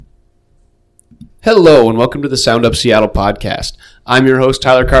Hello and welcome to the Sound Up Seattle podcast. I'm your host,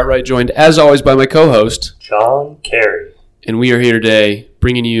 Tyler Cartwright, joined as always by my co-host, John Carey. And we are here today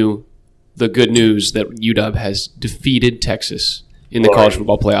bringing you the good news that UW has defeated Texas in the college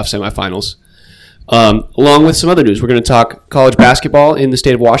football playoff semifinals. Along with some other news, we're going to talk college basketball in the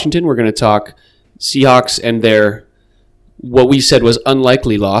state of Washington. We're going to talk Seahawks and their, what we said was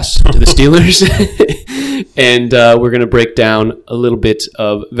unlikely loss to the Steelers. And we're going to break down a little bit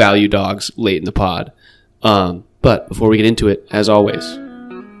of value dogs late in the pod. But before we get into it, as always,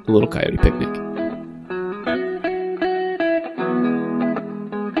 a little Coyote Picnic.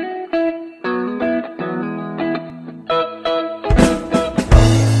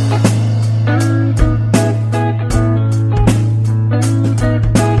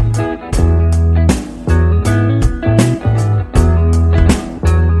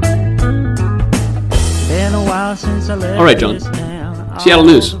 All right, John. Seattle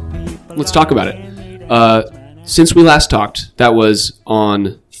news. Let's talk about it. Since we last talked, that was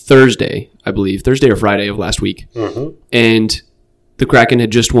on Thursday, I believe, Thursday or Friday of last week. Mm-hmm. And the Kraken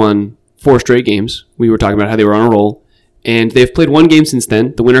had just won 4 straight games. We were talking about how they were on a roll. And they've played one game since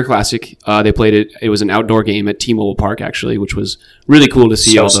then, the Winter Classic. They played it. It was an outdoor game at T-Mobile Park, actually, which was really cool to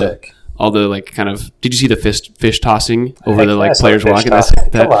see. All the like kind of. Did you see the fish tossing over the like players walking? That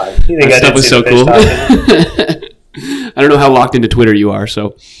stuff was so cool. I don't know how locked into Twitter you are.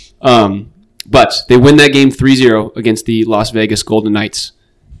 So, but they win that game 3-0 against the Las Vegas Golden Knights.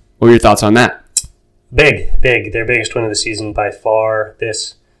 What are your thoughts on that? Big. Their biggest win of the season by far.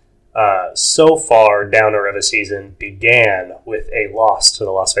 This so far downer of a season began with a loss to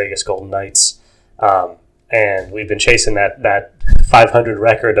the Las Vegas Golden Knights. And we've been chasing that 500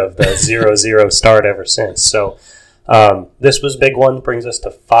 record of the 0-0 start ever since. So this was a big one. Brings us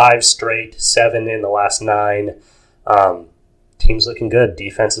to 5 straight, 7 in the last 9. Team's looking good.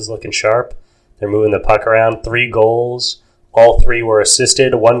 Defense is looking sharp. They're moving the puck around. 3 goals. All 3 were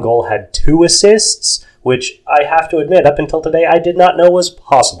assisted. 1 goal had 2 assists, which I have to admit, up until today, I did not know was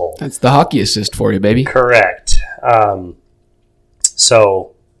possible. That's the hockey assist for you, baby. Correct.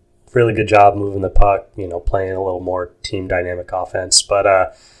 So really good job moving the puck, playing a little more team dynamic offense. But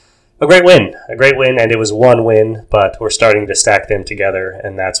a great win, and it was 1 win, but we're starting to stack them together,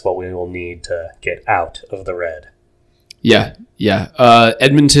 and that's what we will need to get out of the red. Yeah.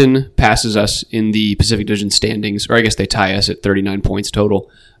 Edmonton passes us in the Pacific Division standings, or I guess they tie us at 39 points total.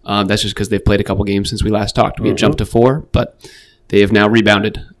 That's just because they've played a couple games since we last talked. We had jumped to 4, but they have now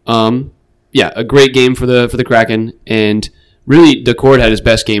rebounded. A great game for the Kraken, and really, Decord had his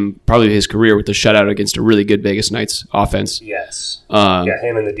best game, probably of his career, with the shutout against a really good Vegas Knights offense. Yes.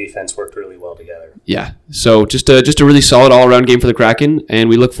 Him and the defense worked really well together. Yeah. So just a really solid all-around game for the Kraken, and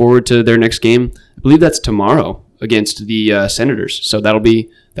we look forward to their next game. I believe that's tomorrow against the Senators. So that'll be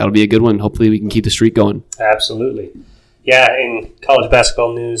a good one. Hopefully we can keep the streak going. Absolutely. Yeah, in college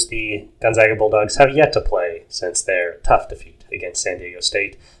basketball news, the Gonzaga Bulldogs have yet to play since their tough defeat against San Diego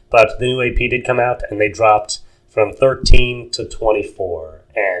State. But the new AP did come out, and they dropped from 13 to 24.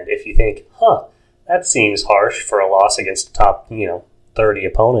 And if you think, that seems harsh for a loss against a top, 30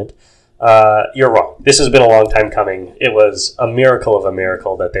 opponent, you're wrong. This has been a long time coming. It was a miracle of a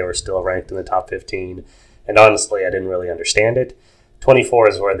miracle that they were still ranked in the top 15. And honestly, I didn't really understand it. 24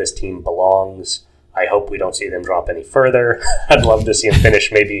 is where this team belongs. I hope we don't see them drop any further. I'd love to see them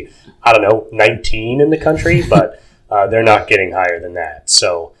finish maybe, 19 in the country, but they're not getting higher than that.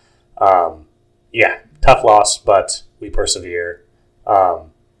 So, tough loss, but we persevere.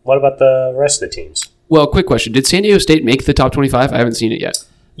 What about the rest of the teams? Well, quick question. Did San Diego State make the top 25? I haven't seen it yet.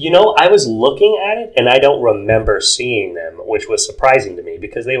 I was looking at it, and I don't remember seeing them, which was surprising to me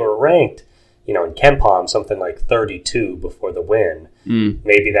because they were ranked, in KenPom, something like 32 before the win.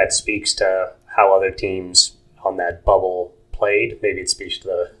 Maybe that speaks to how other teams on that bubble played. Maybe it speaks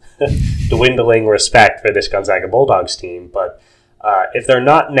to the dwindling respect for this Gonzaga Bulldogs team, but if they're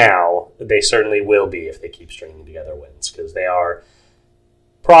not now, they certainly will be if they keep stringing together wins, because they are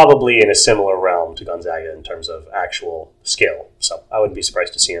probably in a similar realm to Gonzaga in terms of actual skill. So I wouldn't be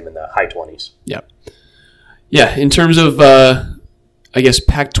surprised to see them in the high 20s. Yeah. In terms of,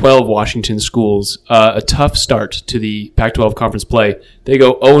 Pac-12 Washington schools, a tough start to the Pac-12 conference play. They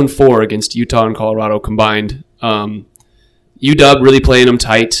go 0-4 against Utah and Colorado combined. UW really playing them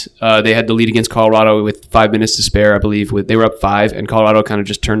tight. They had the lead against Colorado with 5 minutes to spare, I believe. They were up 5, and Colorado kind of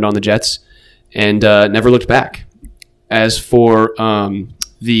just turned on the Jets and never looked back. As for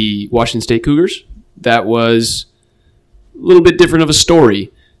the Washington State Cougars, that was a little bit different of a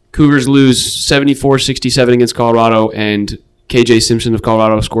story. Cougars lose 74-67 against Colorado and KJ Simpson of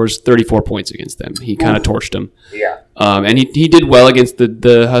Colorado scores 34 points against them. He kind of torched them. Yeah. And he did well against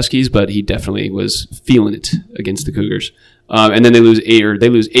the Huskies, but he definitely was feeling it against the Cougars. And then they lose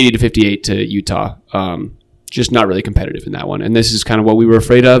 80 to 58 to Utah. Just not really competitive in that one. And this is kind of what we were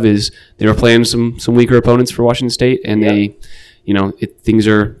afraid of, is they were playing some weaker opponents for Washington State, and things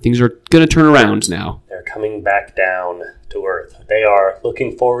are going to turn around now. They're coming back down to earth. They are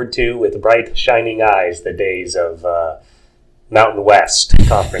looking forward to, with bright, shining eyes, the days of Mountain West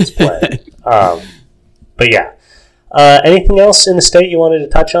Conference play. But yeah. Anything else in the state you wanted to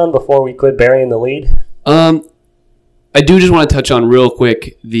touch on before we quit burying the lead? I do just want to touch on real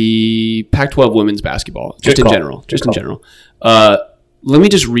quick the Pac-12 women's basketball, in general. Let me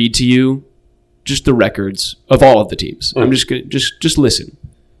just read to you just the records of all of the teams. I'm just going to just listen.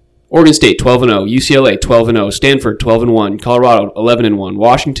 Oregon State 12-0, UCLA 12-0, Stanford 12-1, Colorado 11-1,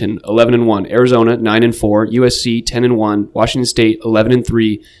 Washington 11-1, Arizona 9-4, USC 10-1, Washington State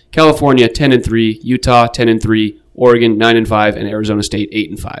 11-3, California 10-3, Utah 10-3, Oregon 9-5, and Arizona State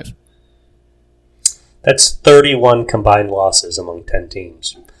 8-5. That's 31 combined losses among 10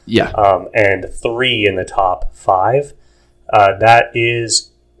 teams. Yeah. And 3 in the top 5. That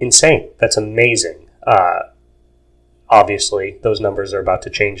is insane. That's amazing. Obviously, those numbers are about to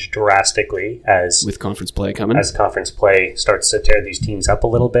change drastically with conference play coming. As conference play starts to tear these teams up a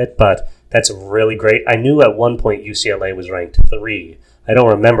little bit, but that's really great. I knew at one point UCLA was ranked 3. I don't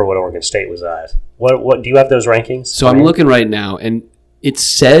remember what Oregon State was at. What do you have those rankings? So I'm looking right now, and it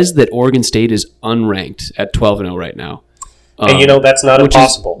says that Oregon State is unranked at 12-0 right now. And that's not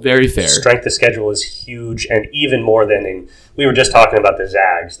impossible. Very fair. Strength of schedule is huge, and even more than we were just talking about the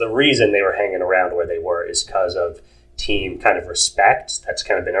Zags. The reason they were hanging around where they were is because of team kind of respect that's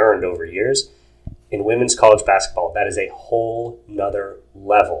kind of been earned over years. In women's college basketball, that is a whole nother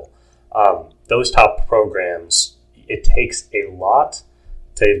level. Those top programs, it takes a lot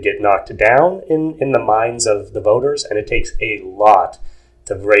to get knocked down in the minds of the voters, and it takes a lot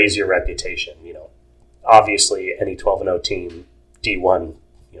to raise your reputation. Obviously any 12-0 team, D1,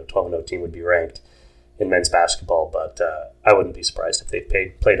 12-0 team would be ranked in men's basketball, but I wouldn't be surprised if they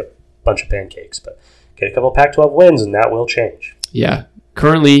played a bunch of pancakes. But get a couple of Pac-12 wins, and that will change. Yeah.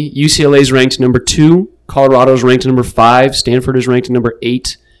 Currently, UCLA is ranked number 2, Colorado is ranked number 5, Stanford is ranked number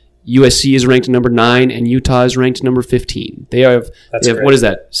 8, USC is ranked number 9, and Utah is ranked number 15. They have what is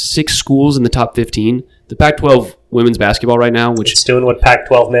that? 6 schools in the top 15. The Pac-12 women's basketball right now, which it's doing what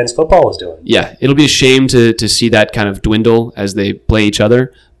Pac-12 men's football is doing. Yeah, it'll be a shame to see that kind of dwindle as they play each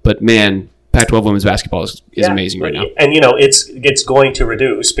other. But man, Pac-12 women's basketball is amazing right now. And it's going to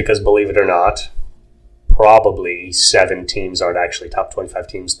reduce because, believe it or not, probably 7 teams aren't actually top 25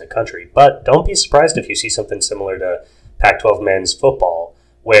 teams in the country. But don't be surprised if you see something similar to Pac-12 men's football,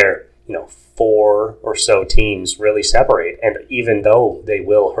 where 4 or so teams really separate, and even though they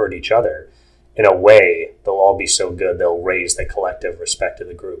will hurt each other, in a way they'll all be so good they'll raise the collective respect of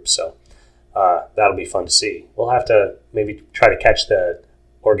the group. So that'll be fun to see. We'll have to maybe try to catch the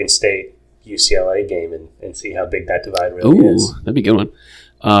Oregon State UCLA game and see how big that divide really is. That'd be a good one.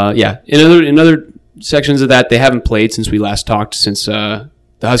 In other sections of that, they haven't played since we last talked, since the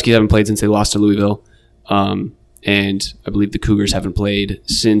Huskies haven't played since they lost to Louisville. And I believe the Cougars haven't played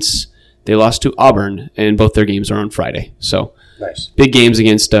since they lost to Auburn, and both their games are on Friday. So nice. Big games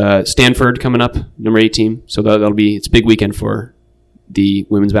against Stanford coming up, number 8 team. So it's a big weekend for the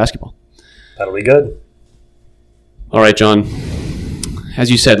women's basketball. That'll be good. All right, John. As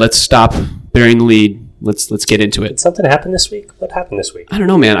you said, let's stop burying the lead. Let's get into it. Did something happen this week? What happened this week? I don't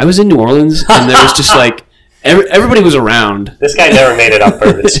know, man. I was in New Orleans, and there was just everybody was around. This guy never made it up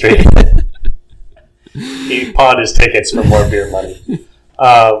Bourbon Street. He pawned his tickets for more beer money.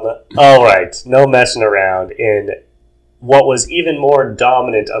 All right. No messing around in what was even more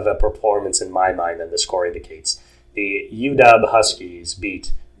dominant of a performance in my mind than the score indicates. The UW Huskies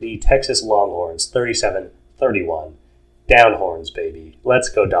beat the Texas Longhorns 37-31. Down horns, baby. Let's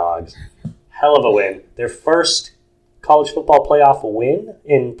go, Dogs. Hell of a win. Their first college football playoff win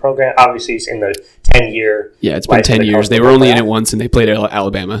in program, obviously it's in the 10-year. Yeah, it's been 10 years. They were only in it once, and they played at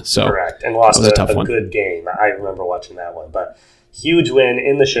Alabama. So correct, and lost a tough one. Good game. I remember watching that one. But huge win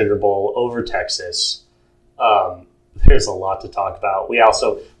in the Sugar Bowl over Texas. There's a lot to talk about. We're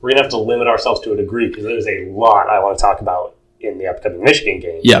going to have to limit ourselves to a degree because there's a lot I want to talk about in the upcoming Michigan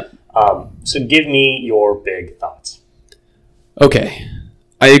game. Yep. So give me your big thoughts. Okay.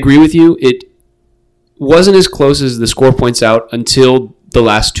 I agree with you. It wasn't as close as the score points out until the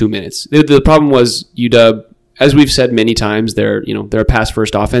last 2 minutes. The problem was UW as we've said many times, they're a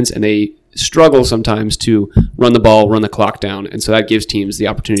pass-first offense, and they struggle sometimes to run the ball, run the clock down, and so that gives teams the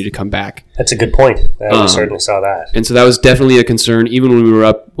opportunity to come back. That's a good point. We certainly saw that. And so that was definitely a concern. Even when we were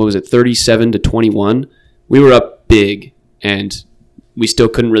up, 37-21, we were up big, and we still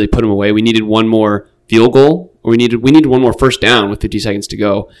couldn't really put them away. We needed one more field goal, or we needed one more first down with 50 seconds to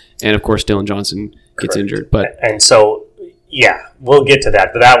go, and of course Dylan Johnson gets injured. And so, yeah, we'll get to that,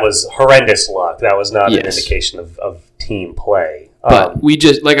 but that was horrendous luck. That was not an indication of team play. But we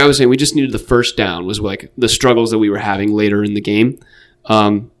just, like I was saying, we just needed the first down was like the struggles that we were having later in the game.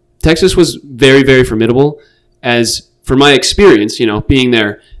 Texas was very, very formidable. As for my experience, being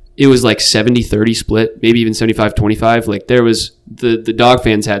there, it was like 70-30 split, maybe even 75-25. Like there was, the Dog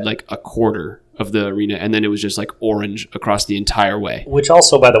fans had like a quarter of the arena, and then it was just like orange across the entire way. Which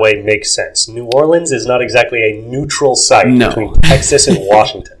also, by the way, makes sense. New Orleans is not exactly a neutral site between Texas and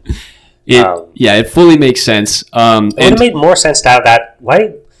Washington. It fully makes sense. It would have made more sense to have that.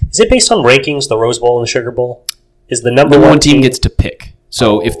 Why is it based on rankings? The Rose Bowl and the Sugar Bowl is the number one team gets to pick.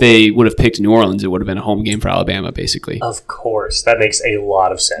 So if they would have picked New Orleans, it would have been a home game for Alabama, basically. Of course, that makes a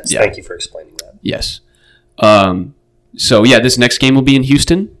lot of sense. Thank you for explaining that. Yes. This next game will be in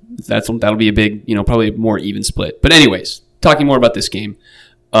Houston. That'll be a big, probably a more even split. But anyways, talking more about this game,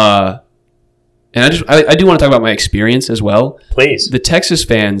 and I do want to talk about my experience as well. Please. The Texas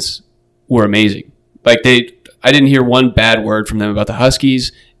fans were amazing. Like I didn't hear one bad word from them about the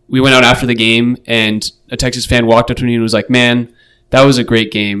Huskies. We went out after the game, and a Texas fan walked up to me and was like, "Man, that was a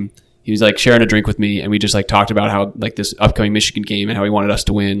great game." He was like sharing a drink with me, and we just like talked about how like this upcoming Michigan game and how he wanted us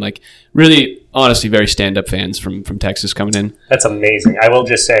to win. Like really, honestly, very stand-up fans from Texas coming in. That's amazing. I will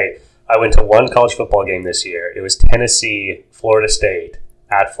just say, I went to one college football game this year. It was Tennessee, Florida State,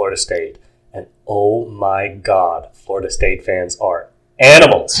 at Florida State. And oh my God, Florida State fans are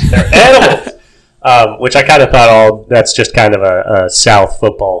animals. They're animals. Which I kind of thought, that's just kind of a South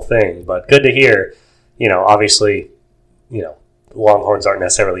football thing. But good to hear, obviously, Longhorns aren't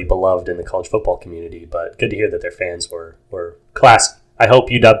necessarily beloved in the college football community, but good to hear that their fans were classy. I hope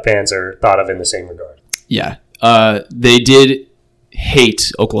UW fans are thought of in the same regard. Yeah. They did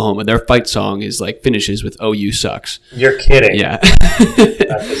hate Oklahoma. Their fight song is like finishes with "OU sucks." You're kidding. Yeah.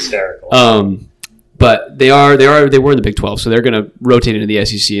 That's hysterical. But they were in the Big 12, so they're going to rotate into the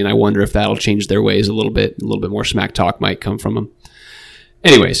SEC, and I wonder if that'll change their ways a little bit. A little bit more smack talk might come from them.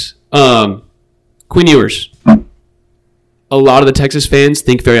 Anyways, Quinn Ewers. A lot of the Texas fans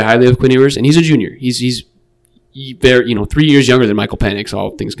think very highly of Quinn Ewers, and he's a junior. He's very, 3 years younger than Michael Penix,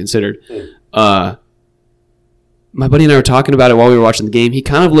 all things considered. My buddy and I were talking about it while we were watching the game. He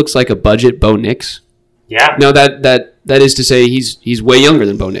kind of looks like a budget Bo Nix. Yeah. Now that is to say he's way younger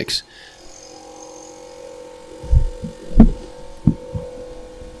than Bo Nix.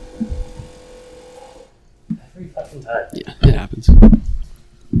 Every fucking time. Yeah, it happens.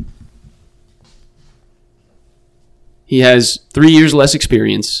 He has 3 years less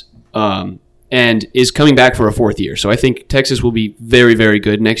experience and is coming back for a fourth year. So I think Texas will be very, very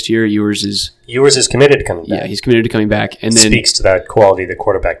good next year. Ewers is committed to coming back. Yeah, he's committed to coming back. And then speaks to that quality of the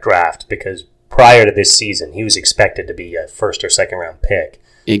quarterback draft, because prior to this season, he was expected to be a first or second round pick.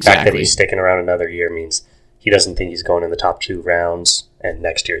 Exactly. The fact that he's sticking around another year means he doesn't think he's going in the top 2 rounds, and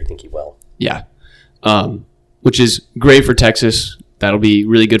next year I think he will. Yeah, which is great for Texas. That'll be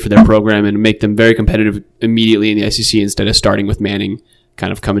really good for their program and make them very competitive immediately in the SEC instead of starting with Manning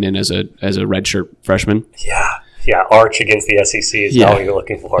kind of coming in as a redshirt freshman. Yeah, Arch against the SEC is not what you're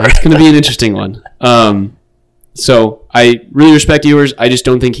looking for. It's going to be an interesting one. So I really respect Ewers. I just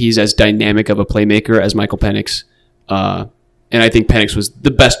don't think he's as dynamic of a playmaker as Michael Penix. And I think Penix was the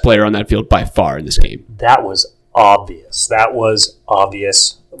best player on that field by far in this game. That was obvious.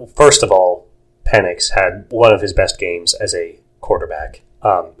 First of all, Penix had one of his best games as a quarterback.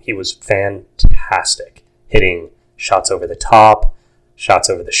 He was fantastic, hitting shots over the top,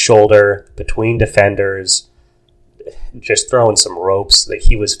 shots over the shoulder, between defenders, just throwing some ropes. Like,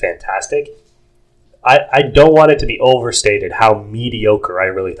 he was fantastic. I don't want it to be overstated how mediocre I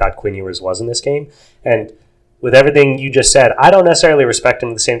really thought Quinn Ewers was in this game. And with everything you just said, I don't necessarily respect him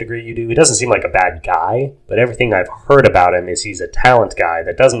to the same degree you do. He doesn't seem like a bad guy, but everything I've heard about him is he's a talent guy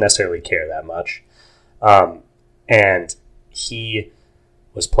that doesn't necessarily care that much. And he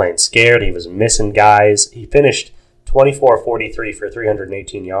was playing scared. He was missing guys. He finished 24-43 for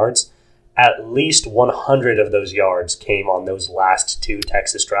 318 yards. At least 100 of those yards came on those last 2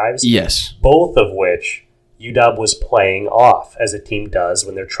 Texas drives. Yes. Both of which UW was playing off, as a team does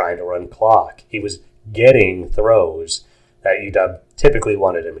when they're trying to run clock. He was getting throws that UW typically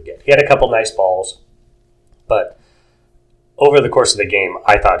wanted him to get. He had a couple nice balls, but over the course of the game,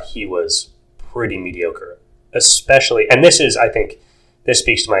 I thought he was pretty mediocre. especially, and this is, I think, this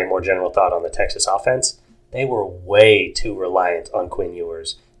speaks to my more general thought on the Texas offense. They were way too reliant on Quinn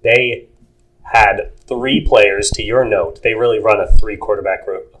Ewers. They had 3 players, to your note. They really run a 3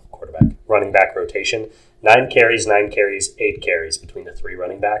 running back rotation. 9 carries, 8 carries between the 3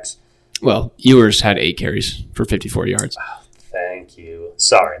 running backs. Well, Ewers had 8 carries for 54 yards. Oh, thank you.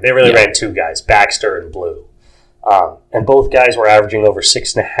 Sorry. They really ran 2 guys, Baxter and Blue. And both guys were averaging over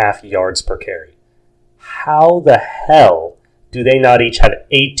 6.5 yards per carry. How the hell do they not each have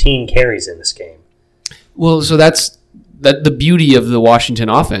 18 carries in this game? Well, so that's the beauty of the Washington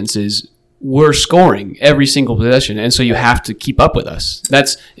offense is we're scoring every single possession, and so you have to keep up with us.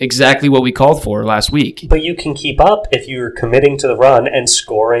 That's exactly what we called for last week. But you can keep up if you're committing to the run and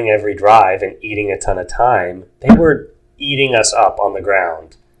scoring every drive and eating a ton of time. They were eating us up on the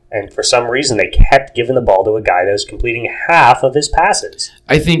ground, and for some reason they kept giving the ball to a guy that was completing half of his passes.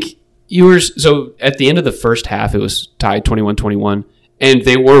 I think so at the end of the first half, it was tied 21-21, and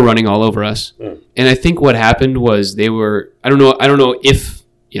they were running all over us. And I think what happened was I don't know if,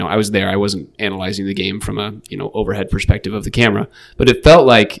 I was there. I wasn't analyzing the game from a, overhead perspective of the camera, but it felt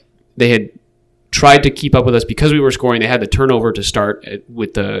like they had tried to keep up with us because we were scoring. They had the turnover to start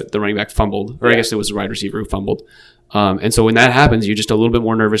with the running back fumbled, or I guess it was the wide receiver who fumbled. And so when that happens, you're just a little bit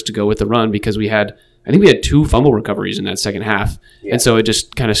more nervous to go with the run because I think we had 2 fumble recoveries in that second half. Yeah. And so it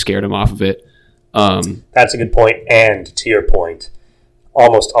just kind of scared him off of it. That's a good point. And to your point,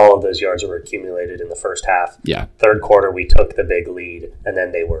 almost all of those yards were accumulated in the first half. Yeah. Third quarter, we took the big lead, and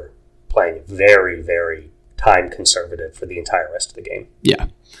then they were playing very, very time conservative for the entire rest of the game. Yeah.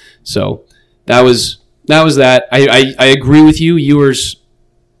 So that was that. I agree with you. Ewers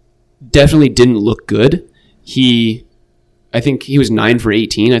definitely didn't look good. I think he was 9 for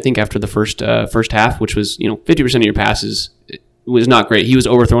 18, I think, after the first half, which was, 50% of your passes was not great. He was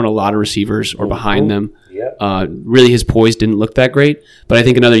overthrowing a lot of receivers or behind them. Yeah. Really, his poise didn't look that great, but I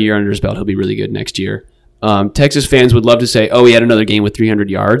think another year under his belt, he'll be really good next year. Texas fans would love to say, he had another game with 300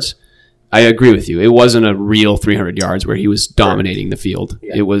 yards. I agree with you. It wasn't a real 300 yards where he was dominating the field.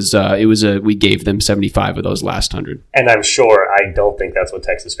 Yeah. It was we gave them 75 of those last 100. And I'm sure, I don't think that's what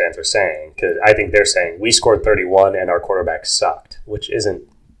Texas fans are saying, because I think they're saying we scored 31 and our quarterback sucked, which isn't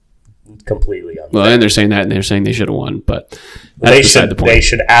completely unfair. Well, and they're saying that, and they're saying they should have won, but that's beside the point. They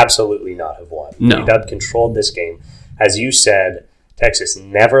should absolutely not have won. No. UW controlled this game. As you said, Texas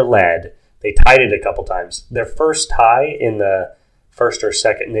never led. They tied it a couple times. Their first tie in the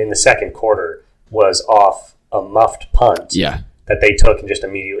second quarter was off a muffed punt that they took and just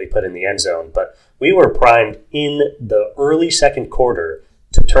immediately put in the end zone. But we were primed in the early second quarter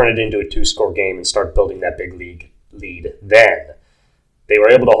to turn it into a 2-score game and start building that big lead. Then they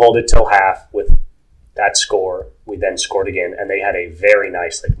were able to hold it till half with that score. We then scored again, and they had a very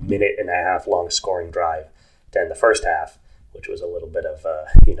nice minute and a half long scoring drive to end the first half, which was a little bit of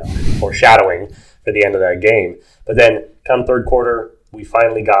foreshadowing for the end of that game. But then come third quarter, we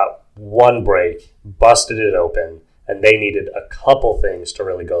finally got one break, busted it open, and they needed a couple things to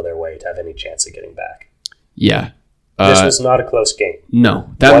really go their way to have any chance of getting back. Yeah. This was not a close game.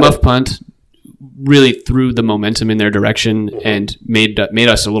 No. That muff punt really threw the momentum in their direction and made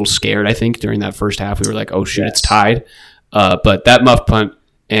us a little scared, I think, during that first half. We were like, oh, shit, It's tied. But that muff punt,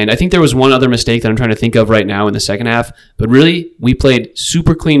 and I think there was one other mistake that I'm trying to think of right now in the second half, but really, we played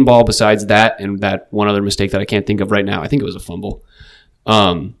super clean ball besides that and that one other mistake that I can't think of right now. I think it was a fumble.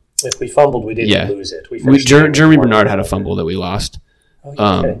 If we fumbled, we didn't lose it. Jeremy Bernard had a fumble that we lost.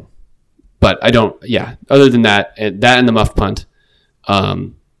 Okay. But other than that and the muffed punt,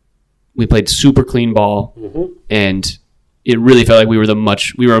 we played super clean ball, and it really felt like we were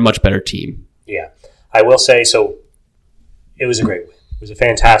a much better team. Yeah. I will say, so it was a great win. It was a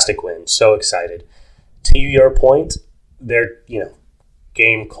fantastic win. So excited. To your point, their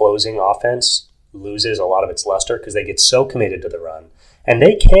game closing offense loses a lot of its luster because they get so committed to the run. And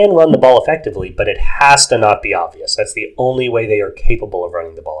they can run the ball effectively, but it has to not be obvious. That's the only way they are capable of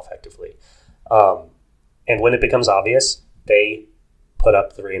running the ball effectively. And when it becomes obvious, they put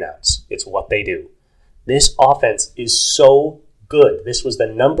up 3 and outs. It's what they do. This offense is so good. This was the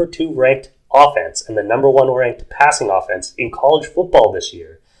number 2 ranked offense and the number 1 ranked passing offense in college football this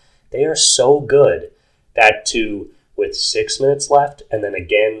year. They are so good that with 6 minutes left and then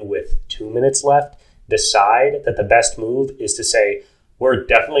again with 2 minutes left, decide that the best move is to say, we're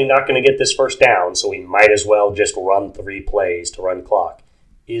definitely not going to get this first down, so we might as well just run 3 plays to run clock,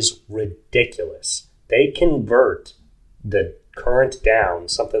 is ridiculous. They convert the current down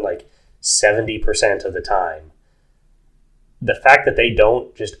something like 70% of the time. The fact that they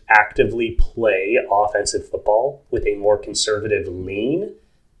don't just actively play offensive football with a more conservative lean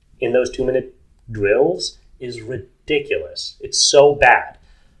in those 2-minute drills is ridiculous. It's so bad.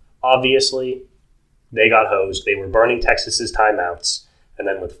 Obviously, they got hosed. They were burning Texas's timeouts. And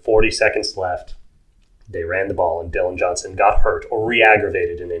then with 40 seconds left, they ran the ball, and Dylan Johnson got hurt or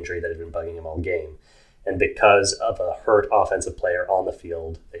re-aggravated an injury that had been bugging him all game. And because of a hurt offensive player on the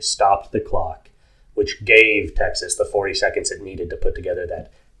field, they stopped the clock, which gave Texas the 40 seconds it needed to put together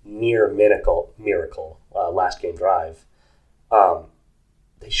that near miracle last game drive.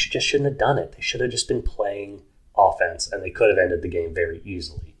 They just shouldn't have done it. They should have just been playing offense, and they could have ended the game very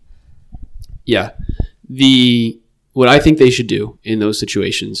easily. Yeah. What I think they should do in those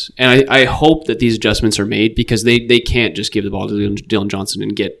situations, and I hope that these adjustments are made, because they can't just give the ball to Dylan Johnson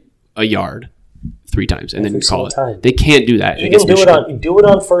and get a yard 3 times and then call it. Time. They can't do that. You can do it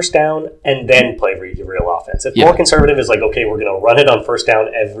on first down and then play real offense. If more conservative is like, okay, we're going to run it on first down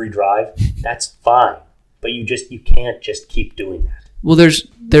every drive, that's fine. But you can't just keep doing that. Well, there's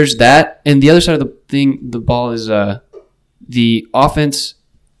that, and the other side of the ball is the offense.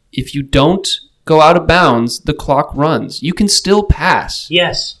 If you don't go out of bounds, the clock runs. You can still pass.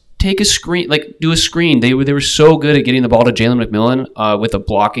 Yes. Take a screen, do a screen. They were so good at getting the ball to Jalen McMillan with a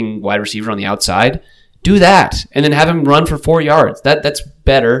blocking wide receiver on the outside. Do that, and then have him run for 4 yards. That's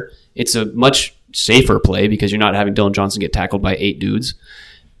better. It's a much safer play because you're not having Dylan Johnson get tackled by 8 dudes.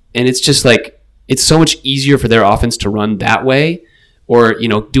 And it's just it's so much easier for their offense to run that way, or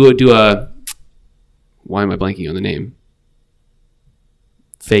do a. Why am I blanking on the name?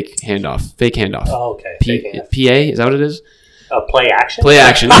 Fake handoff. Oh, okay. PA, is that what it is? Play action? Play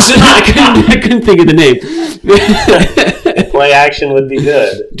action. I couldn't think of the name. Play action would be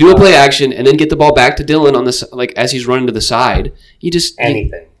good. Do a play action and then get the ball back to Dylan on the as he's running to the side.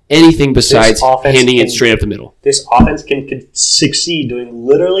 Anything besides handing it straight up the middle. This offense can succeed doing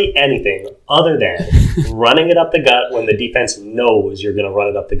literally anything other than running it up the gut when the defense knows you're going to run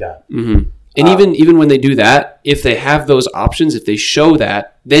it up the gut. Mm-hmm. And even when they do that, if they have those options, if they show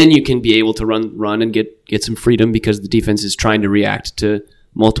that, then you can be able to run and get some freedom because the defense is trying to react to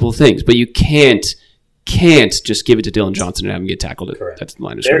multiple things. But you can't just give it to Dylan Johnson and have him get tackled at the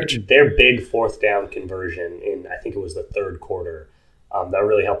line of scrimmage. Their big 4th down conversion in, I think it was the 3rd quarter, that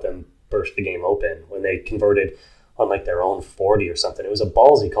really helped them burst the game open when they converted on their own 40 or something. It was a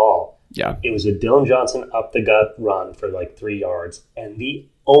ballsy call. Yeah. It was a Dylan Johnson up the gut run for 3 yards, and the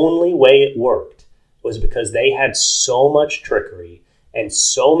only way it worked was because they had so much trickery and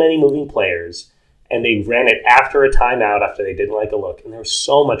so many moving players, and they ran it after a timeout after they didn't like a look, and there was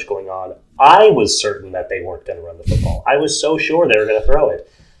so much going on. I was certain that they weren't going to run the football. I was so sure they were going to throw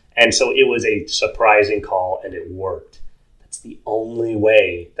it. And so it was a surprising call, and it worked. That's the only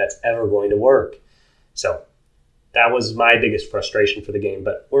way that's ever going to work. So that was my biggest frustration for the game,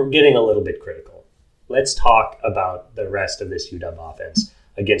 but we're getting a little bit critical. Let's talk about the rest of this UW offense.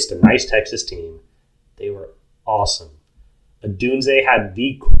 Against a nice Texas team, they were awesome. Adunze had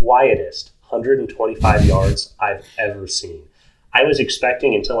the quietest 125 yards I've ever seen. I was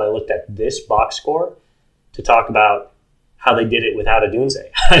expecting, until I looked at this box score, to talk about how they did it without Adunze.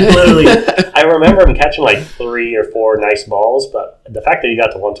 I remember him catching 3 or 4 nice balls, but the fact that he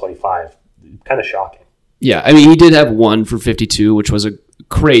got to 125, kind of shocking. Yeah, I mean, he did have 1 for 52, which was a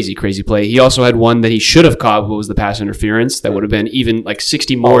crazy play. He also had one that he should have caught, what was the pass interference that would have been even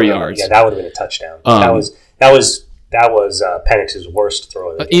 60 more yards. Yeah, that would have been a touchdown. That was Penix's worst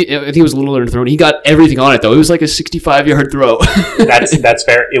throw. I think it was a little underthrown. He got everything on it though. It was like a 65-yard throw. That's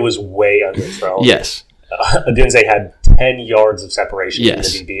fair. It was way underthrown. Yes. Adunze had 10 yards of separation from the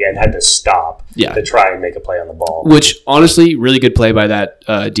DB and had to stop to try and make a play on the ball. Which, honestly, really good play by that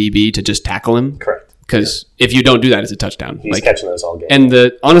DB to just tackle him. Correct. Because if you don't do that, it's a touchdown. He's catching those all game.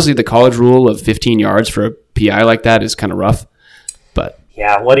 And honestly, the college rule of 15 yards for a PI like that is kind of rough. But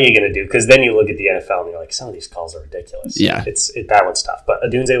yeah, what are you going to do? Because then you look at the NFL and you're like, some of these calls are ridiculous. Yeah. That one's tough. But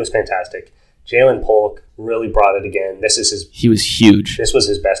Adunze was fantastic. Jalen Polk really brought it again. He was huge. This was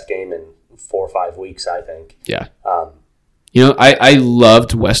his best game in 4 or 5 weeks, I think. Yeah. I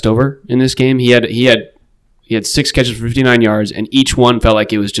loved Westover in this game. He had 6 catches for 59 yards, and each one felt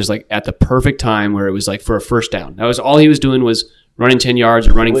like it was just at the perfect time where it was for a first down. That was all he was doing, was running 10 yards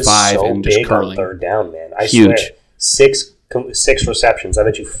or running 5 and just curling. On 3rd down, man. I swear. 6 receptions. I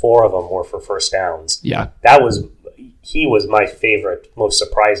bet you 4 of them were for first downs. Yeah. He was my favorite, most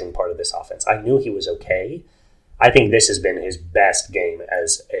surprising part of this offense. I knew he was okay. I think this has been his best game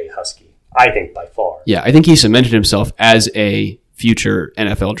as a Husky. I think by far. Yeah, I think he cemented himself as a future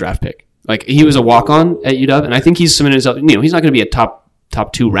NFL draft pick. He was a walk-on at UW, and I think he's cemented himself. He's not going to be a top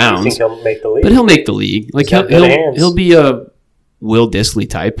 2 rounds. I think he'll make the league. But he'll make the league. He'll be a Will Dissly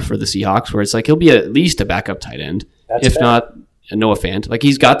type for the Seahawks, where it's he'll be at least a backup tight end. If not, Noah Fant. Like,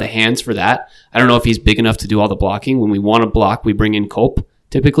 he's got the hands for that. I don't know if he's big enough to do all the blocking. When we want to block, we bring in Culp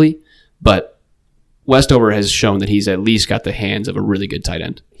typically, but Westover has shown that he's at least got the hands of a really good tight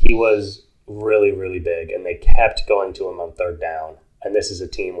end. He was really, really big, and they kept going to him on third down. And this is a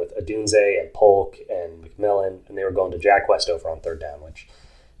team with Adunze and Polk and McMillan, and they were going to Jack Westover on third down, which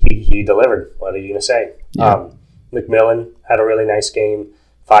he delivered. What are you going to say? Yeah. McMillan had a really nice game,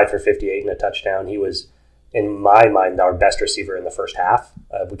 5 for 58 and a touchdown. He was, in my mind, our best receiver in the first half.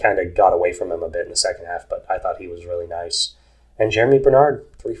 We kind of got away from him a bit in the second half, but I thought he was really nice. And Jeremy Bernard,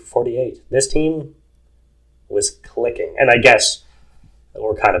 3 for 48. This team was clicking. And I guess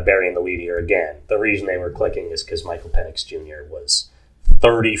we're kind of burying the lead here again. The reason they were clicking is because Michael Penix Jr. was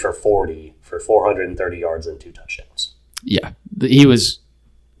 30 for 40 for 430 yards and 2 touchdowns. Yeah, he was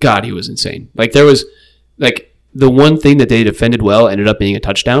insane. Like, there was, like, the one thing that they defended well ended up being a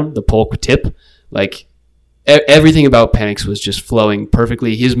touchdown, the Polk tip. Like, everything about Penix was just flowing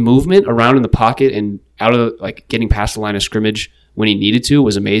perfectly. His movement around in the pocket and out of, like, getting past the line of scrimmage when he needed to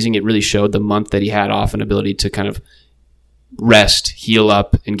was amazing. It really showed the month that he had off an ability to kind of rest, heal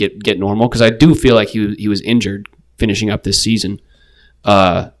up, and get normal. Because I do feel like he was injured finishing up this season.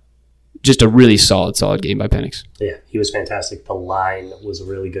 Just a really solid game by Penix. Yeah, he was fantastic. The line was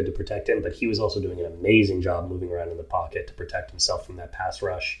really good to protect him, but he was also doing an amazing job moving around in the pocket to protect himself from that pass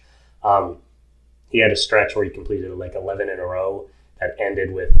rush. He had a stretch where he completed like 11 in a row that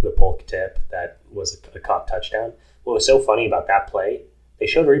ended with the Polk tip that was a caught touchdown. What was so funny about that play, they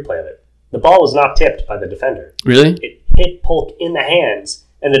showed a replay of it. The ball was not tipped by the defender. Really? It hit Polk in the hands,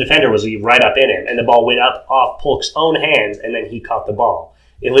 and the defender was right up in him, and the ball went up off Polk's own hands, and then he caught the ball.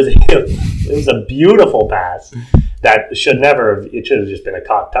 It was a beautiful pass that should have just been a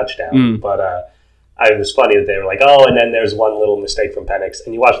caught touchdown. But it was funny that they were like, oh, and then there's one little mistake from Penix,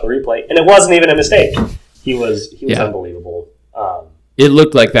 and you watch the replay, and it wasn't even a mistake. He was unbelievable. It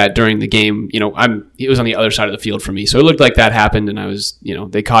looked like that during the game. It was on the other side of the field for me, so it looked like that happened, and I was,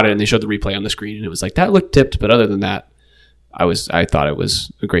 they caught it and they showed the replay on the screen, and it was like that looked tipped, but other than that, I thought it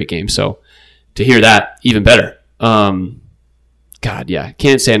was a great game. So to hear that, even better. God, yeah,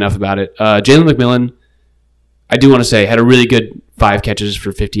 can't say enough about it. Jalen McMillan, I do want to say, had a really good 5 catches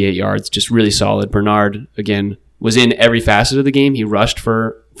for 58 yards, just really solid. Bernard, again, was in every facet of the game. He rushed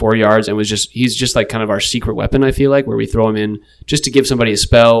for 4 yards and he's just like kind of our secret weapon, I feel like, where we throw him in just to give somebody a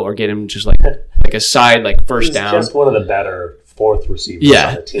spell or get him just like a side, like first down. He's just one of the better fourth receivers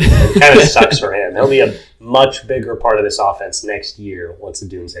on the team. It kind of sucks for him. He'll be a much bigger part of this offense next year once the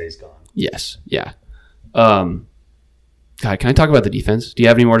Doomsday is gone. Yes, yeah. God, can I talk about the defense? Do you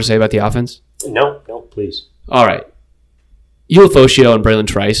have any more to say about the offense? No, please. All right. Ulofoshio and Braylon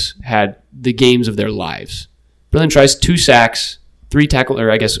Trice had the games of their lives. Braylon Trice, 2 sacks, 3 tackle, or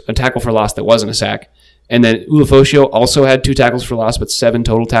I guess a tackle for loss that wasn't a sack. And then Ulofoshio also had 2 tackles for loss, but 7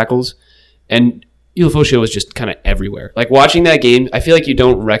 total tackles. And Ulofoshio was just kind of everywhere. Like, watching that game, I feel like you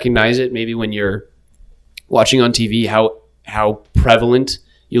don't recognize it maybe when you're watching on TV how prevalent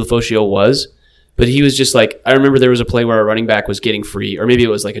Ulofoshio was. But he was just like, I remember there was a play where a running back was getting free, or maybe it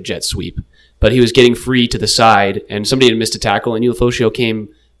was like a jet sweep, but he was getting free to the side, and somebody had missed a tackle, and Ulofoshio came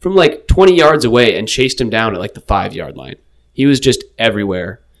from like 20 yards away and chased him down at like the 5-yard line. He was just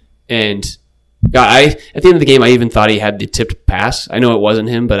everywhere. And God, at the end of the game, I even thought he had the tipped pass. I know it wasn't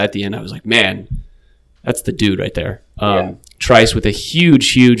him, but at the end, I was like, man, that's the dude right there. Trice with a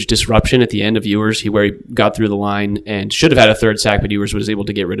huge disruption at the end of Ewers, where he got through the line and should have had a 3rd sack, but Ewers was able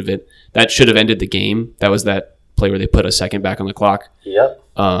to get rid of it. That should have ended the game. That was that play where they put a second back on the clock. Yep.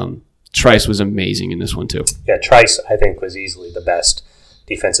 Trice was amazing in this one too. Yeah, Trice, I think, was easily the best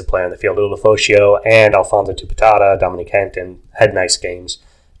defensive player on the field. Ulofoshio and Alfonso Tupatada, Dominic Hampton had nice games.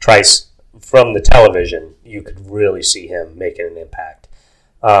 Trice, from the television, you could really see him making an impact.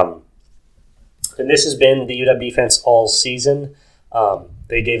 And this has been the UW defense all season.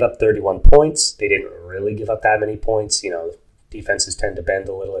 They gave up 31 points. They didn't really give up that many points. Defenses tend to bend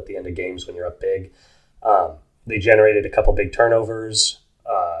a little at the end of games when you're up big. They generated a couple big turnovers.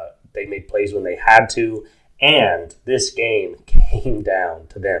 They made plays when they had to. And this game came down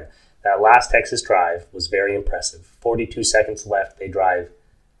to them. That last Texas drive was very impressive. 42 seconds left. They drive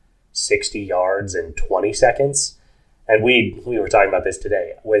 60 yards in 20 seconds. And we were talking about this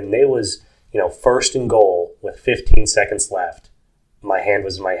today. When they was, first and goal with 15 seconds left, my hand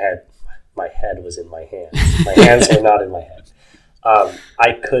was in my head. My head was in my hand. My hands were not in my head.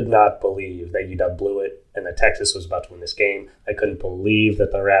 I could not believe that UW blew it and that Texas was about to win this game. I couldn't believe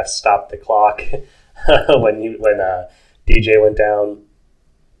that the refs stopped the clock when DJ went down.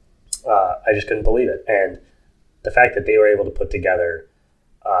 I just couldn't believe it. And the fact that they were able to put together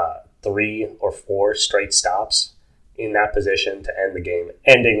 3 or 4 straight stops in that position to end the game,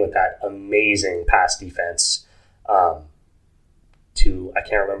 ending with that amazing pass defense to, I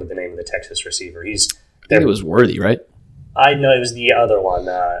can't remember the name of the Texas receiver. I think it was Worthy, right? I know it was the other one,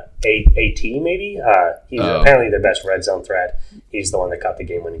 AT maybe? He's apparently their best red zone threat. He's the one that caught the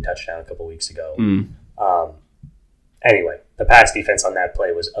game-winning touchdown a couple weeks ago. Anyway, the pass defense on that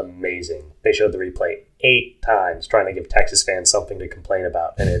play was amazing. They showed the replay 8 times trying to give Texas fans something to complain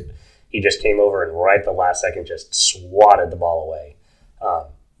about, and he just came over and right at the last second just swatted the ball away.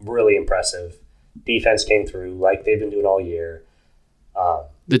 Really impressive. Defense came through like they've been doing all year.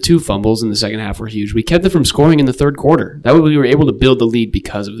 The 2 fumbles in the second half were huge. We kept them from scoring in the third quarter. That way we were able to build the lead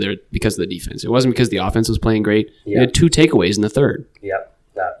because of the defense. It wasn't because the offense was playing great. Yep. We had 2 takeaways in the third. Yep,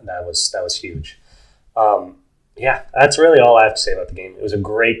 that was huge. Yeah, that's really all I have to say about the game. It was a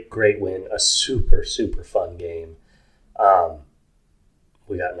great win, a super, super fun game.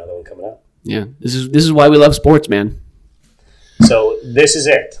 We got another one coming up. Yeah, this is why we love sports, man. So this is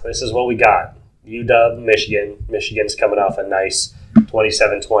it. This is what we got. UW, Michigan. Michigan's coming off a nice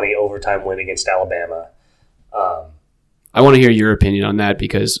 27-20 overtime win against Alabama. I want to hear your opinion on that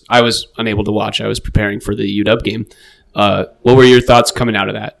because I was unable to watch. I was preparing for the UW game. What were your thoughts coming out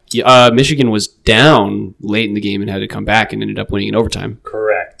of that? Michigan was down late in the game and had to come back and ended up winning in overtime.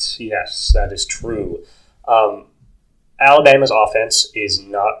 Correct. Yes, that is true. Alabama's offense is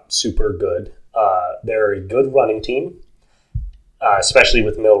not super good. They're a good running team, especially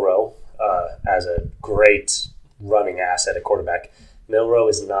with Milroe as a great running asset at quarterback. Milroe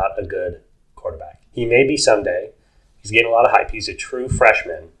is not a good quarterback. He may be someday. He's getting a lot of hype. He's a true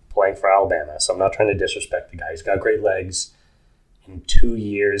freshman playing for Alabama, so I'm not trying to disrespect the guy. He's got great legs. In 2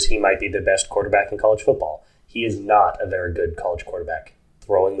 years, he might be the best quarterback in college football. He is not a very good college quarterback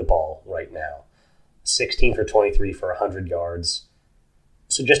throwing the ball right now. 16 for 23 for 100 yards.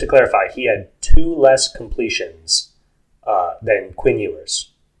 So just to clarify, he had 2 less completions than Quinn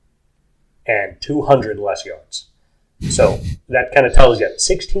Ewers and 200 less yards. So that kind of tells you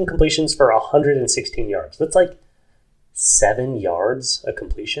 16 completions for 116 yards. That's like 7 yards a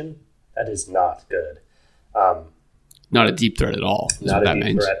completion. That is not good. Not a deep threat at all. Not a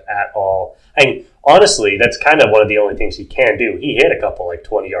deep threat at all. I mean, honestly, that's kind of one of the only things he can do. He hit a couple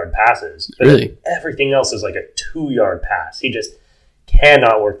 20-yard passes. But really? Everything else is like a 2-yard pass. He just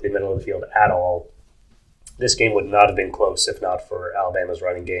cannot work the middle of the field at all. This game would not have been close if not for Alabama's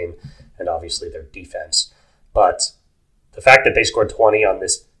running game and obviously their defense. But the fact that they scored 20 on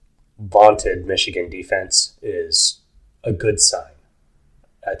this vaunted Michigan defense is a good sign.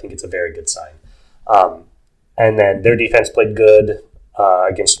 I think it's a very good sign. And then their defense played good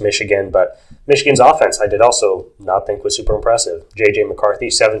against Michigan, but Michigan's offense I did also not think was super impressive. J.J. McCarthy,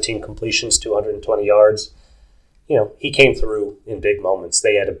 17 completions, 220 yards. He came through in big moments.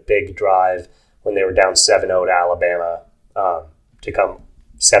 They had a big drive when they were down 7-0 to Alabama to come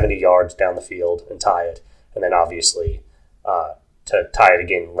 70 yards down the field and tie it, and then obviously to tie it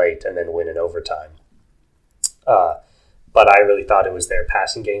again late and then win in overtime. But I really thought it was their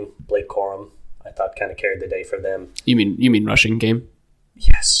passing game. Blake Corum, I thought, kind of carried the day for them. You mean rushing game?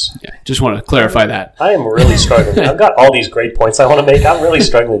 Yes. Yeah, just want to clarify that. I am really struggling. I've got all these great points I want to make. I'm really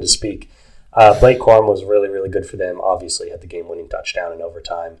struggling to speak. Blake Corum was really, really good for them. Obviously had the game-winning touchdown in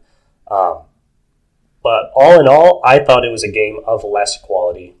overtime. But all in all, I thought it was a game of less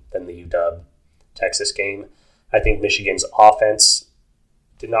quality than the UW-Texas game. I think Michigan's offense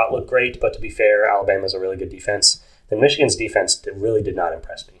did not look great, but to be fair, Alabama's a really good defense. Then Michigan's defense really did not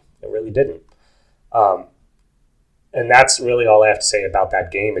impress me. It really didn't. And that's really all I have to say about that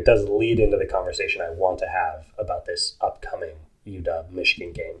game. It does lead into the conversation I want to have about this upcoming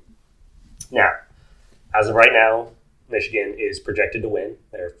UW-Michigan game. Now, as of right now, Michigan is projected to win.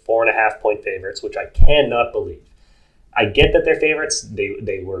 They're 4.5-point favorites, which I cannot believe. I get that they're favorites.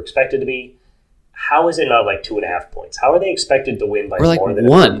 They were expected to be. How is it not 2.5 points? How are they expected to win by more than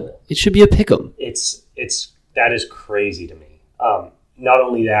 1? It should be a pick'em. That is crazy to me. Not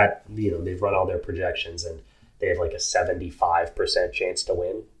only that, they've run all their projections and they have a 75% chance to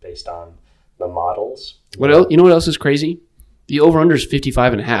win based on the models. What else? You know what else is crazy? The over-under is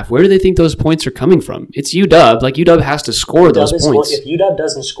 55.5. Where do they think those points are coming from? It's UW. UW has to score those points. If UW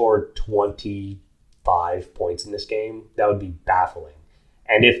doesn't score 25 points in this game, that would be baffling.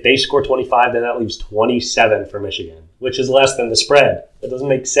 And if they score 25, then that leaves 27 for Michigan, which is less than the spread. That doesn't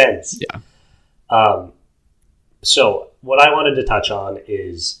make sense. Yeah. So what I wanted to touch on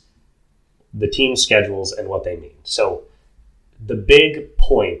is the team schedules and what they mean. So the big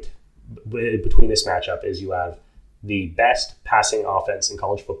point between this matchup is you have the best passing offense in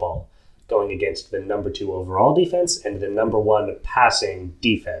college football going against the number 2 overall defense and the number 1 passing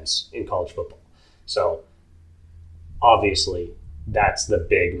defense in college football. So obviously, that's the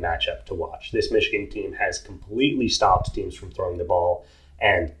big matchup to watch. This Michigan team has completely stopped teams from throwing the ball,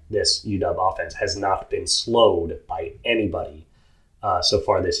 and this UW offense has not been slowed by anybody so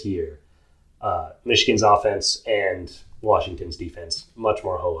far this year. Michigan's offense and Washington's defense, much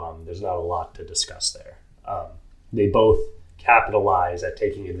more ho-hum. There's not a lot to discuss there. They both capitalize at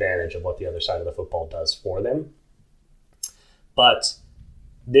taking advantage of what the other side of the football does for them. But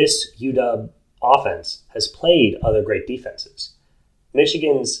this UW offense has played other great defenses.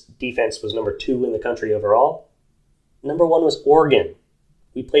 Michigan's defense was number 2 in the country overall. Number 1 was Oregon.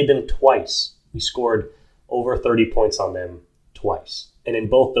 We played them twice. We scored over 30 points on them twice. And in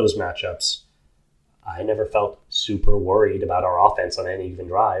both those matchups, I never felt super worried about our offense on any given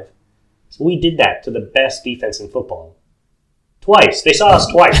drive. So we did that to the best defense in football. Twice. They saw us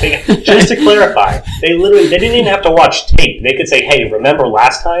twice. Just to clarify, they didn't even have to watch tape. They could say, hey, remember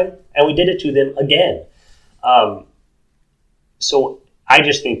last time? And we did it to them again. So I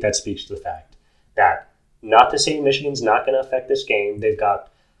just think that speaks to the fact that, not to say Michigan's not going to affect this game. They've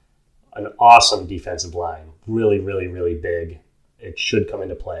got an awesome defensive line. Really, really, really big. It should come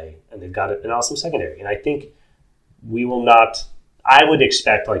into play. And they've got an awesome secondary. And I think we will not... I would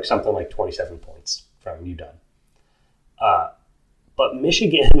expect something like 27 points from UW. But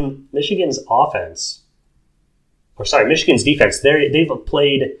Michigan's defense, they've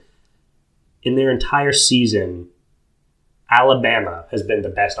played in their entire season. Alabama has been the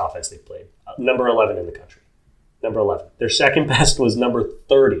best offense they've played. Number 11 in the country. Number 11. Their second best was number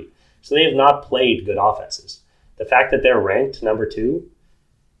 30. So they have not played good offenses. The fact that they're ranked number 2,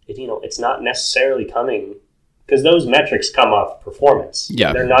 it's not necessarily coming, because those metrics come off performance.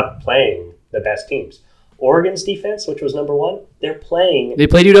 Yeah. They're not playing the best teams. Oregon's defense, which was number 1, they played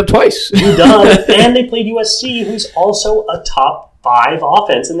UW twice. UW, and they played USC, who's also a top 5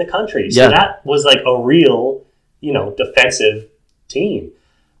 offense in the country. So that was a real, defensive team.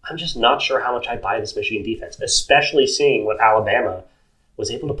 I'm just not sure how much I buy this Michigan defense, especially seeing what Alabama was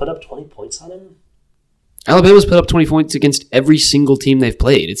able to put up 20 points on them. Alabama's put up 20 points against every single team they've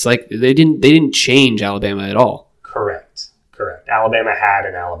played. It's like they didn't change Alabama at all. Correct. Alabama had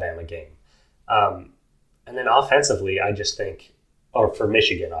an Alabama game. And then offensively, I just think, or for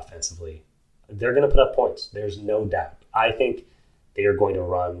Michigan offensively, they're going to put up points. There's no doubt. I think they are going to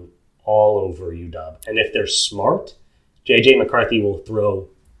run all over UW. And if they're smart, J.J. McCarthy will throw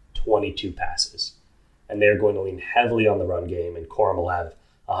 22 passes. And they're going to lean heavily on the run game, and Corum will have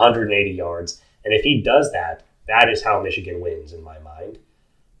 180 yards. And if he does that, that is how Michigan wins in my mind.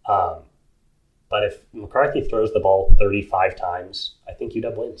 But if McCarthy throws the ball 35 times, I think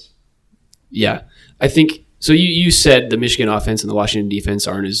UW wins. Yeah, I think so. You said the Michigan offense and the Washington defense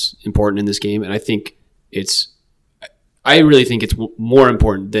aren't as important in this game, and I really think it's more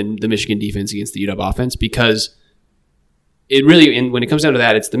important than the Michigan defense against the UW offense, because it really, and when it comes down to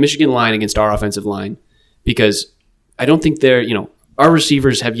that, it's the Michigan line against our offensive line, because I don't think our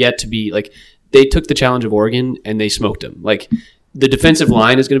receivers have yet to be they took the challenge of Oregon and they smoked them. The defensive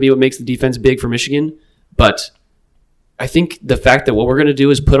line is going to be what makes the defense big for Michigan, but I think the fact that what we're going to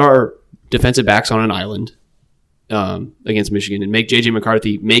do is put our defensive backs on an island against Michigan and make J.J.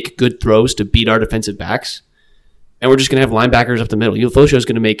 McCarthy make good throws to beat our defensive backs, and we're just going to have linebackers up the middle. Ufosho is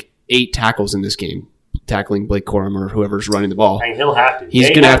going to make 8 tackles in this game, tackling Blake Corum or whoever's running the ball. And he'll have to. He's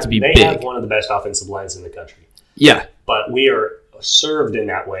going to have to be big. They have one of the best offensive lines in the country. Yeah. But we are served in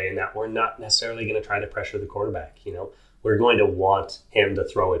that way, in that we're not necessarily going to try to pressure the quarterback. We're going to want him to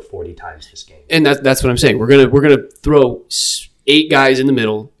throw it 40 times this game. And that's what I'm saying. We're gonna throw 8 guys in the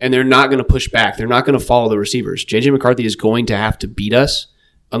middle, and they're not going to push back. They're not going to follow the receivers. J.J. McCarthy is going to have to beat us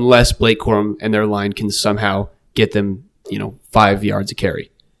unless Blake Corum and their line can somehow get them, 5 yards a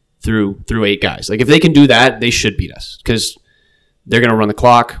carry through 8 guys. If they can do that, they should beat us, because they're going to run the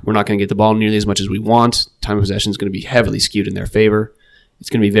clock. We're not going to get the ball nearly as much as we want. Time of possession is going to be heavily skewed in their favor. It's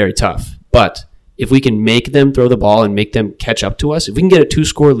going to be very tough. But if we can make them throw the ball and make them catch up to us, if we can get a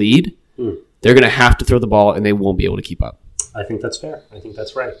 2-score lead, they're going to have to throw the ball, and they won't be able to keep up. I think that's fair. I think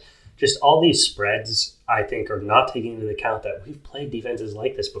that's right. Just all these spreads, I think, are not taking into account that we've played defenses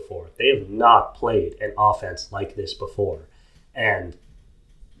like this before. They have not played an offense like this before. And,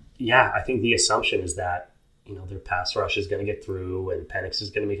 yeah, I think the assumption is that, their pass rush is going to get through and Penix is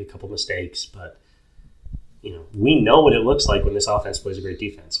going to make a couple mistakes. But, we know what it looks like when this offense plays a great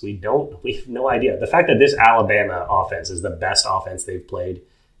defense. We have no idea. The fact that this Alabama offense is the best offense they've played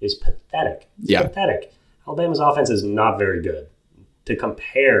is pathetic. It's pathetic. Alabama's offense is not very good. To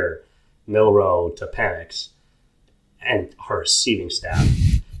compare Milroe to Penix and her receiving staff,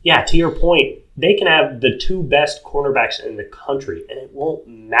 yeah, to your point, they can have the 2 best cornerbacks in the country, and it won't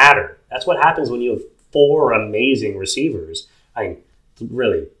matter. That's what happens when you have 4 amazing receivers. I mean,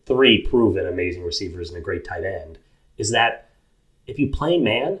 really 3 proven amazing receivers and a great tight end. Is that if you play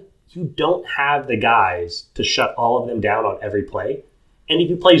man, you don't have the guys to shut all of them down on every play. And if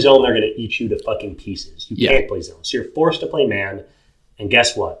you play zone, they're going to eat you to fucking pieces. You can't play zone. So you're forced to play man. And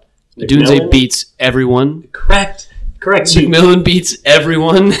guess what? Dunze beats everyone. Correct. McMillan beats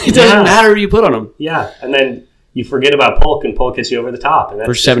everyone. It doesn't matter who you put on him. Yeah. And then you forget about Polk, and Polk hits you over the top. And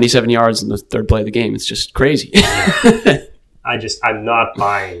for 77 yards in the third play of the game. It's just crazy. I'm not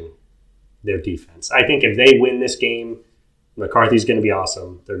buying their defense. I think if they win this game, McCarthy's going to be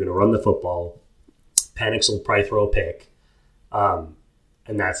awesome. They're going to run the football. Penix will probably throw a pick.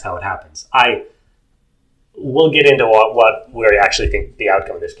 And that's how it happens. We'll get into what we actually think the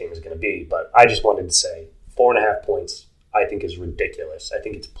outcome of this game is going to be, but I just wanted to say 4.5 points I think is ridiculous. I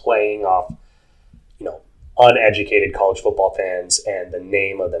think it's playing off, uneducated college football fans and the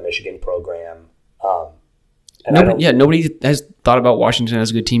name of the Michigan program. Nobody has thought about Washington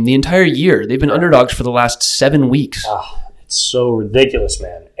as a good team the entire year. They've been underdogs for the last 7 weeks. It's so ridiculous,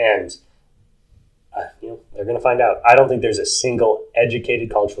 man. And they're going to find out. I don't think there's a single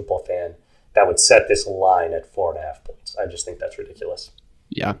educated college football fan that would set this line at 4.5 points. I just think that's ridiculous.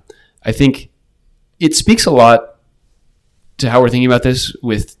 Yeah. I think it speaks a lot to how we're thinking about this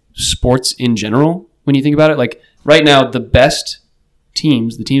with sports in general. When you think about it, like right now, the best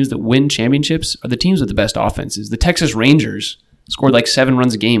teams, the teams that win championships, are the teams with the best offenses. The Texas Rangers scored like 7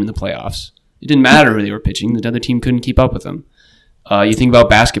 runs a game in the playoffs. It didn't matter who they were pitching. The other team couldn't keep up with them. You think about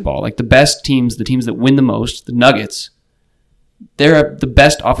basketball, like the best teams, the teams that win the most, the Nuggets, they're the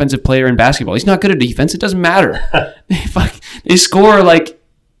best offensive player in basketball. He's not good at defense. It doesn't matter. They score like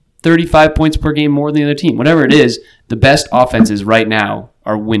 35 points per game more than the other team. Whatever it is, the best offenses right now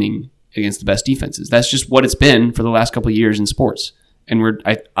are winning against the best defenses. That's just what it's been for the last couple of years in sports. And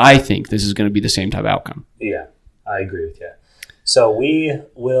I think this is going to be the same type of outcome. Yeah, I agree with you. So we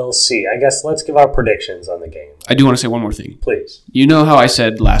will see. I guess let's give our predictions on the game. I do want to say one more thing. Please. You know how I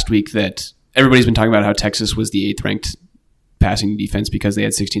said last week that everybody's been talking about how Texas was the 8th ranked passing defense because they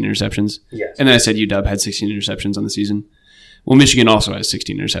had 16 interceptions? Yes. And then I said UW had 16 interceptions on the season. Well, Michigan also has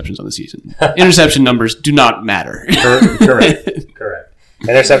 16 interceptions on the season. Interception numbers do not matter. Correct.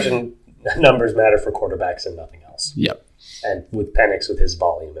 Interception numbers matter for quarterbacks and nothing else. Yep. And with Penix, with his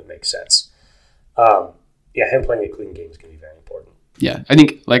volume, it makes sense. Him playing a clean game is going to be very important. Yeah, I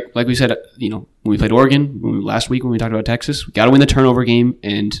think like we said, when we played Oregon last week when we talked about Texas, we got to win the turnover game.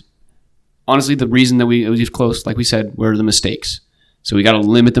 And honestly, the reason that it was close, like we said, were the mistakes. So we got to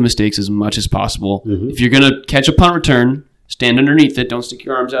limit the mistakes as much as possible. Mm-hmm. If you're going to catch a punt return, stand underneath it. Don't stick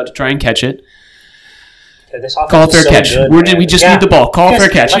your arms out to try and catch it. Call a fair catch. We just need the ball. Call a fair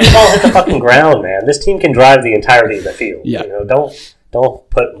catch. Let the ball hit the fucking ground, man. This team can drive the entirety of the field. Yeah. Don't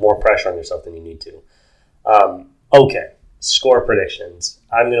put more pressure on yourself than you need to. Okay, score predictions.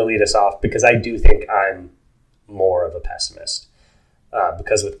 I'm going to lead us off because I do think I'm more of a pessimist.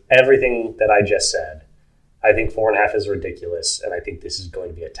 Because with everything that I just said, I think 4.5 is ridiculous, and I think this is going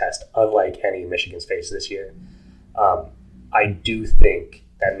to be a test unlike any Michigan's faced this year. I do think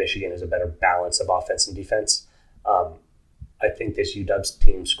that Michigan is a better balance of offense and defense. I think this UW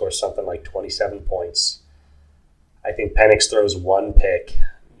team scores something like 27 points. I think Penix throws 1 pick.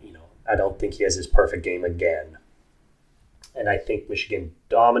 I don't think he has his perfect game again. And I think Michigan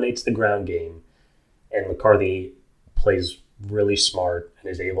dominates the ground game, and McCarthy plays really smart and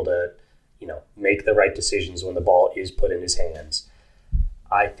is able to, make the right decisions when the ball is put in his hands.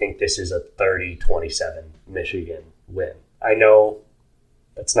 I think this is a 30-27 Michigan win. I know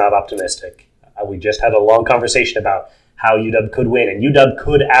that's not optimistic. We just had a long conversation about how UW could win, and UW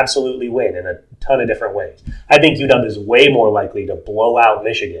could absolutely win in a ton of different ways. I think UW is way more likely to blow out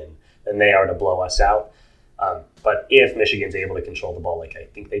Michigan than they are to blow us out. But if Michigan's able to control the ball like I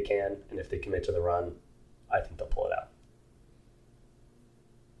think they can, and if they commit to the run, I think they'll pull it out.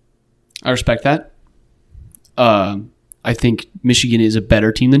 I respect that. I think Michigan is a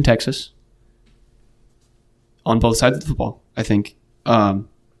better team than Texas on both sides of the football, I think. And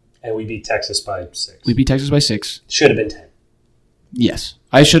we beat Texas by 6. We beat Texas by 6. Should have been 10. Yes.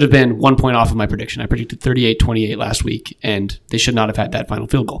 I should have been 1 point off of my prediction. I predicted 38-28 last week, and they should not have had that final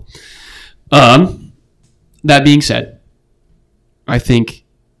field goal. That being said, I think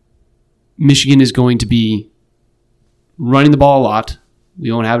Michigan is going to be running the ball a lot.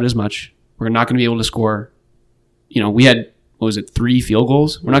 We won't have it as much. We're not going to be able to score. We had, 3 field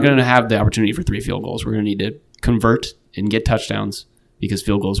goals? We're not going to have the opportunity for 3 field goals. We're going to need to convert and get touchdowns because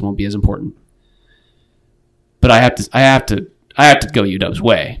field goals won't be as important. But I have to go UW's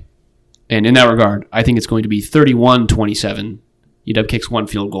way. And in that regard, I think it's going to be 31-27. UW kicks 1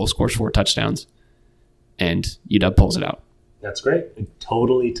 field goal, scores 4 touchdowns. and UW pulls it out. That's great.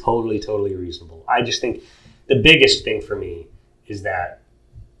 Totally, totally, totally reasonable. I just think the biggest thing for me is that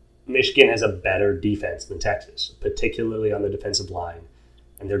Michigan has a better defense than Texas, particularly on the defensive line,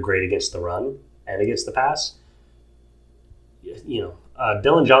 and they're great against the run and against the pass.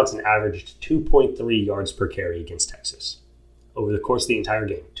 Dylan Johnson averaged 2.3 yards per carry against Texas over the course of the entire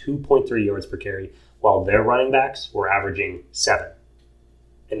game. 2.3 yards per carry, while their running backs were averaging 7,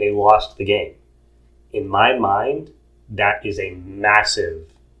 and they lost the game. In my mind, that is a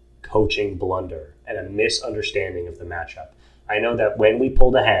massive coaching blunder and a misunderstanding of the matchup. I know that when we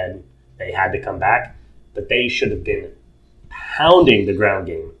pulled ahead, they had to come back, but they should have been pounding the ground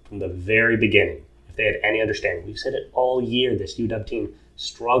game from the very beginning if they had any understanding. We've said it all year, this UW team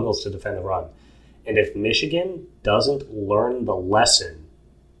struggles to defend the run. And if Michigan doesn't learn the lesson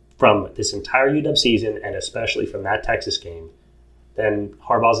from this entire UW season, and especially from that Texas game, then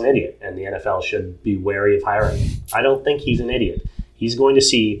Harbaugh's an idiot, and the NFL should be wary of hiring him. I don't think he's an idiot. He's going to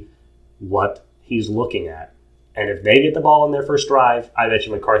see what he's looking at. And if they get the ball on their first drive, I bet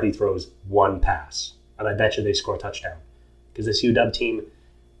you McCarthy throws one pass. And I bet you they score a touchdown. Because this UW team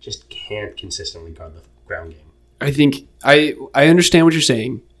just can't consistently guard the ground game. I think I understand what you're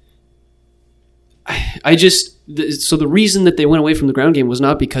saying. So the reason that they went away from the ground game was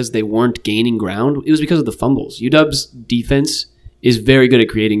not because they weren't gaining ground. It was because of the fumbles. UW's defense is very good at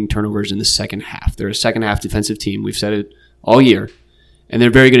creating turnovers in the second half. They're a second half defensive team. We've said it all year. And they're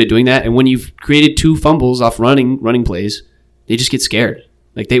very good at doing that. And when you've created 2 fumbles off running plays, they just get scared.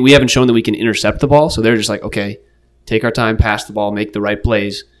 Like we haven't shown that we can intercept the ball. So they're just like, okay, take our time, pass the ball, make the right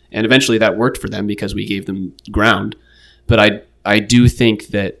plays. And eventually that worked for them because we gave them ground. But I do think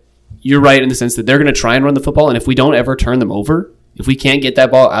that you're right in the sense that they're going to try and run the football. And if we don't ever turn them over, if we can't get that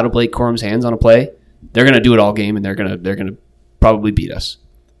ball out of Blake Corum's hands on a play, they're going to do it all game and they're going to probably beat us.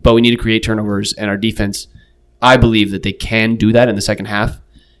 But we need to create turnovers, and our defense, I believe that they can do that in the second half.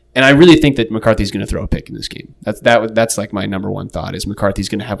 And I really think that McCarthy's going to throw a pick in this game. That's like my number one thought is McCarthy's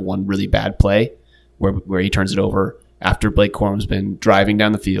going to have one really bad play where he turns it over after Blake Corum's been driving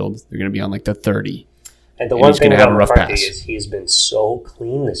down the field. They're going to be on like the 30. And the one thing about McCarthy is he's been so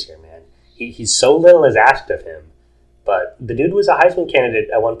clean this year, man. He's so little is asked of him. But the dude was a Heisman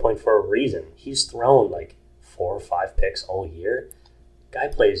candidate at one point for a reason. He's thrown like 4 or 5 picks all year. Guy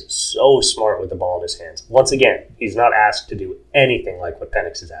plays so smart with the ball in his hands. Once again, he's not asked to do anything like what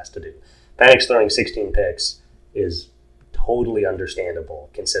Penix is asked to do. Penix throwing 16 picks is totally understandable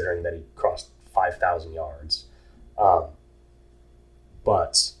considering that he crossed 5,000 yards.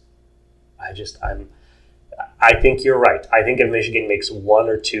 But I think you're right. I think if Michigan makes 1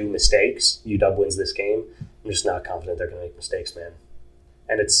 or 2 mistakes, UW wins this game. I'm just not confident they're going to make mistakes, man.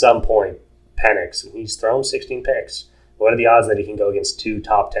 And at some point, Penix, he's thrown 16 picks. What are the odds that he can go against 2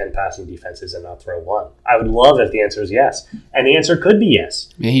 top 10 passing defenses and not throw 1? I would love if the answer is yes. And the answer could be yes.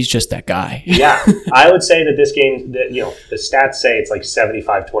 Man, he's just that guy. Yeah. I would say that this game, the stats say it's like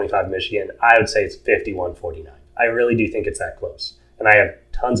 75-25 Michigan. I would say it's 51-49. I really do think it's that close. And I have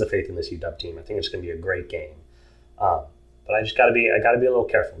tons of faith in this UW team. I think it's going to be a great game. But I just got to be a little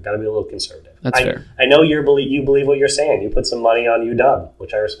careful. Got to be a little conservative. That's fair. I know you believe what you're saying. You put some money on UW,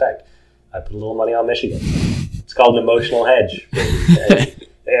 which I respect. I put a little money on Michigan. It's called an emotional hedge.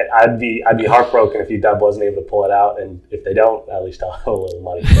 I'd be heartbroken if UW wasn't able to pull it out, and if they don't, at least I'll have a little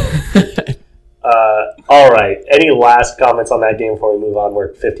money. All right. Any last comments on that game before we move on?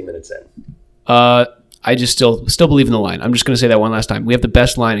 We're 50 minutes in. I just still believe in the line. I'm just going to say that one last time. We have the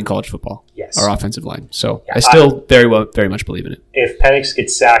best line in college football. Yes. Our offensive line. So yeah, I still very much believe in it. If Penix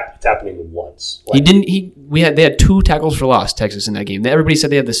gets sacked, it's happening once. They had 2 tackles for loss, Texas, in that game. Everybody said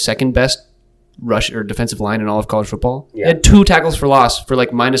they had the second best rush or defensive line in all of college football. Yeah. They had 2 tackles for loss for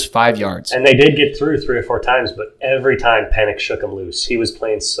like -5 yards. And they did get through 3 or 4 times, but every time Penix shook him loose. He was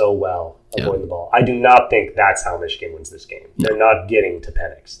playing so well avoiding the ball. I do not think that's how Michigan wins this game. No. They're not getting to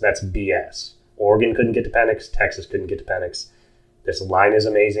Penix. That's BS. Oregon couldn't get to Penix. Texas couldn't get to Penix. This line is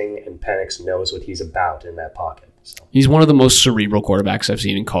amazing, and Penix knows what he's about in that pocket. So. He's one of the most cerebral quarterbacks I've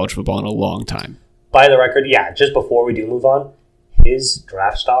seen in college football in a long time. By the record, just before we do move on, his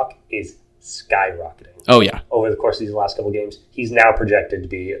draft stock is skyrocketing. Oh, yeah. Over the course of these last couple games, he's now projected to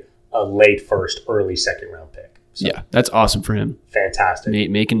be a late first, early second round pick. So, yeah, that's awesome for him.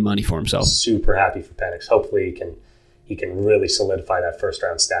 Fantastic. Making money for himself. Super happy for Penix. Hopefully he can really solidify that first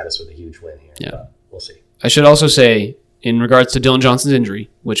round status with a huge win here. Yeah. But we'll see. I should also say, in regards to Dylan Johnson's injury,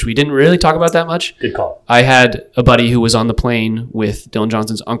 which we didn't really talk about that much. Good call. I had a buddy who was on the plane with Dylan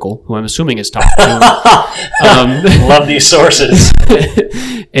Johnson's uncle, who I'm assuming is talking to him. Love these sources.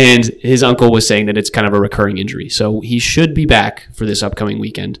 And his uncle was saying that it's kind of a recurring injury. So he should be back for this upcoming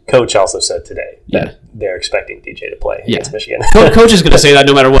weekend. Coach also said today that Yeah. they're expecting DJ to play against Michigan. Coach is going to say that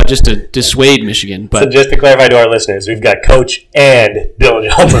no matter what, just to dissuade Michigan. But So just to clarify to our listeners, we've got Coach and Dylan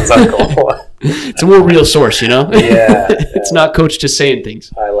Johnson's uncle. it's a more real source, Yeah. It's not Coach just saying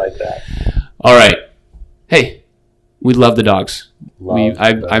things. I like that. All right. Hey, we love the dogs.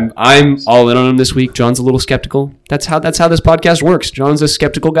 I'm all in on them this week. John's a little skeptical. That's how this podcast works. John's a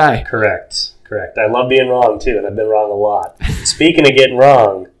skeptical guy. Correct. I love being wrong, too, and I've been wrong a lot. Speaking of getting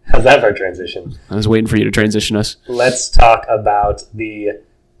wrong, how's that for a transition? I was waiting for you to transition us. Let's talk about the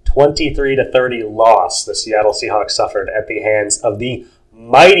 23-30 loss the Seattle Seahawks suffered at the hands of the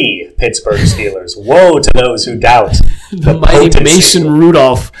mighty Pittsburgh Steelers. Woe to those who doubt The mighty potency. Mason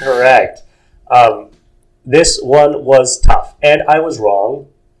Rudolph. Correct. This one was tough, and I was wrong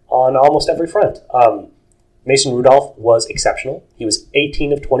on almost every front. Mason Rudolph was exceptional. He was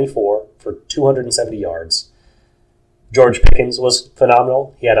 18 of 24 for 270 yards. George Pickens was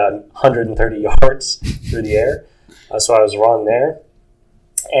phenomenal. He had 130 yards through the air, so I was wrong there.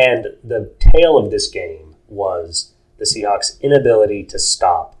 And the tale of this game was the Seahawks' inability to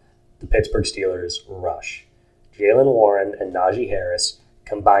stop the Pittsburgh Steelers' rush. Jalen Warren and Najee Harris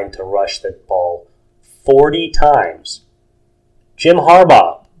combined to rush the ball 40 times. Jim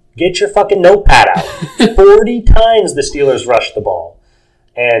Harbaugh, get your fucking notepad out. 40 times the Steelers rushed the ball.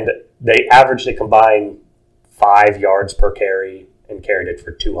 And they averaged a combined 5 yards per carry and carried it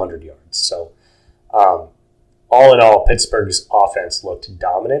for 200 yards. So, all in all, Pittsburgh's offense looked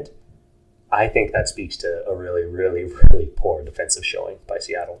dominant. I think that speaks to a really, really, really poor defensive showing by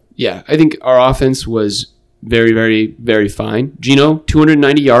Seattle. Yeah, I think our offense was very, very, very fine. Gino,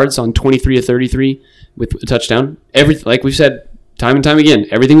 290 yards on 23 of 33 with a touchdown. Like we've said time and time again,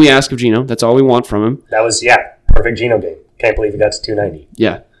 everything we ask of Gino, that's all we want from him. That was, perfect Gino game. Can't believe he got to 290.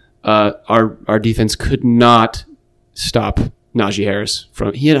 Yeah. Our defense could not stop Najee Harris.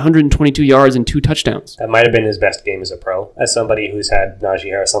 He had 122 yards and 2 touchdowns. That might have been his best game as a pro. As somebody who's had Najee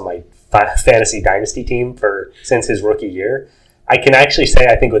Harris on my fantasy dynasty team since his rookie year, I can actually say,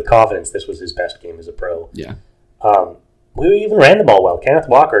 I think with confidence, this was his best game as a pro. Yeah. We even ran the ball well. Kenneth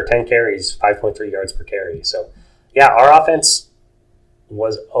Walker, 10 carries, 5.3 yards per carry. So, yeah, our offense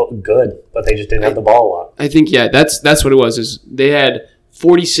was good, but they just didn't have the ball a lot. I think, that's what it was. Is they had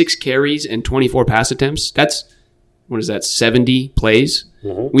 46 carries and 24 pass attempts. That's, 70 plays?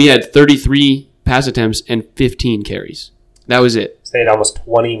 Mm-hmm. We had 33 pass attempts and 15 carries. That was it. So they had almost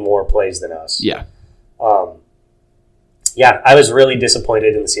 20 more plays than us. Yeah. I was really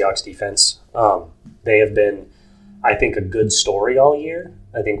disappointed in the Seahawks defense. They have been, I think, a good story all year.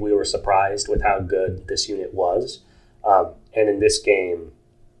 I think we were surprised with how good this unit was. And in this game,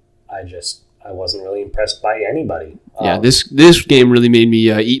 I wasn't really impressed by anybody. This game really made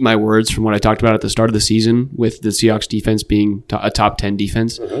me eat my words from what I talked about at the start of the season with the Seahawks defense being a top 10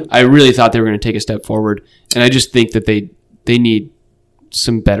 defense. Mm-hmm. I really thought they were going to take a step forward, and I just think that they need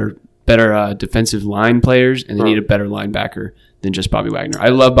some better defensive line players, and they need a better linebacker than just Bobby Wagner. I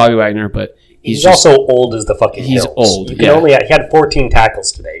love Bobby Wagner, but he's also old as the fucking He's hills. old. He had 14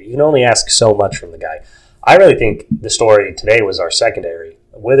 tackles today. You can only ask so much from the guy. I really think the story today was our secondary.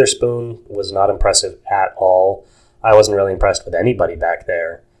 Witherspoon was not impressive at all. I wasn't really impressed with anybody back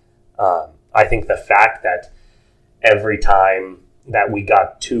there. I think the fact that every time that we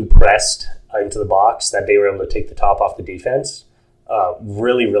got too pressed into the box, that they were able to take the top off the defense,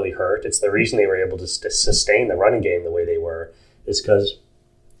 really, really hurt. It's the reason they were able to sustain the running game the way they were, is because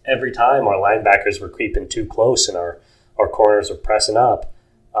every time our linebackers were creeping too close and our corners were pressing up,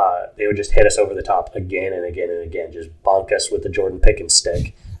 they would just hit us over the top again and again and again, just bonk us with the Jordan Pickens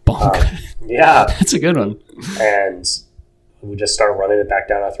stick. Bonk. Yeah. That's a good one. And we just start running it back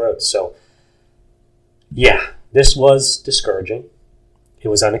down our throats. So, yeah, this was discouraging. It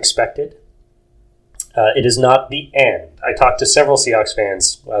was unexpected. It is not the end. I talked to several Seahawks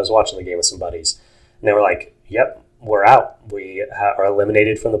fans. I was watching the game with some buddies, and they were like, yep, we're out. We are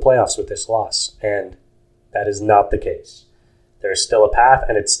eliminated from the playoffs with this loss. And that is not the case. There's still a path,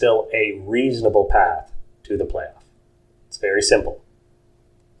 and it's still a reasonable path to the playoff. It's very simple.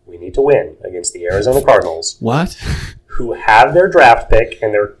 We need to win against the Arizona Cardinals. What? Who have their draft pick,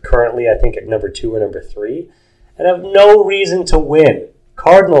 and they're currently, I think, at number 2 or number 3, and have no reason to win.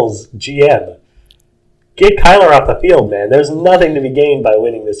 Cardinals GM. Get Kyler off the field, man. There's nothing to be gained by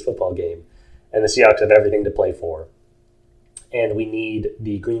winning this football game. And the Seahawks have everything to play for. And we need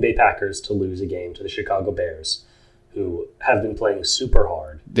the Green Bay Packers to lose a game to the Chicago Bears, who have been playing super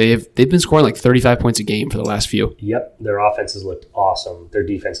hard they've been scoring like 35 points a game for the last few. Yep, their offenses looked awesome. Their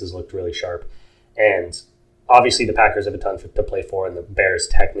defenses looked really sharp. And obviously the Packers have a ton to play for, and the Bears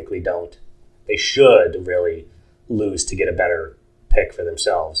technically don't. They should really lose to get a better pick for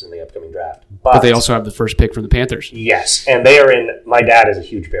themselves in the upcoming draft. But they also have the first pick from the Panthers. Yes, and they are in – my dad is a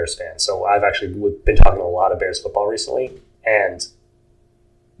huge Bears fan, so I've actually been talking a lot of Bears football recently, and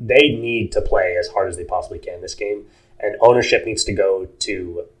they need to play as hard as they possibly can this game, and ownership needs to go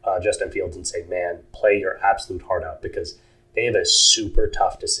to Justin Fields and say, man, play your absolute heart out, because they have a super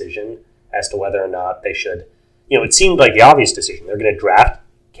tough decision as to whether or not they should – it seemed like the obvious decision. They're going to draft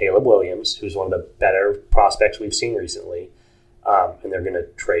Caleb Williams, who's one of the better prospects we've seen recently, and they're going to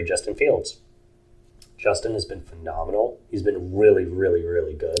trade Justin Fields. Justin has been phenomenal. He's been really, really,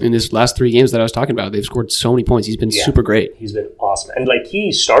 really good. In his last 3 games that I was talking about, they've scored so many points. He's been super great. He's been awesome. And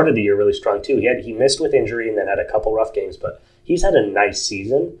he started the year really strong too. He missed with injury and then had a couple rough games, but he's had a nice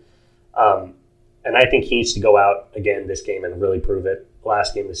season. And I think he needs to go out again this game and really prove it.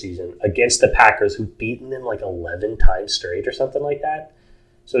 Last game of the season against the Packers, who've beaten them 11 times straight or something like that.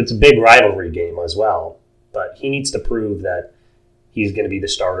 So it's a big rivalry game as well. But he needs to prove that he's going to be the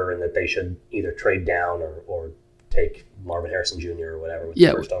starter and that they should either trade down or take Marvin Harrison Jr. or whatever with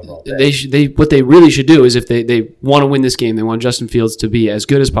the first overall pick. What they really should do is if they want to win this game, they want Justin Fields to be as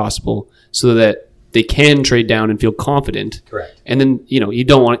good as possible so that they can trade down and feel confident. Correct. And then you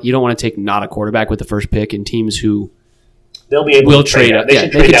don't want to take not a quarterback with the first pick in teams who they'll be able to trade down. They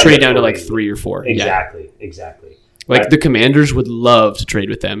could trade down to 3 or 4. Exactly. The Commanders would love to trade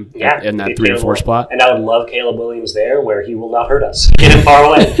with them in that 3 or 4 spot. And I would love Caleb Williams there where he will not hurt us. Get him far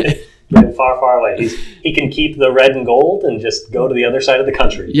away. Get him far, far away. He can keep the red and gold and just go to the other side of the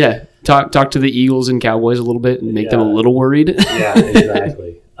country. Yeah. Talk to the Eagles and Cowboys a little bit and make them a little worried. Yeah,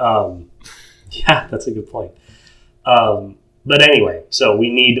 exactly. That's a good point. But anyway, so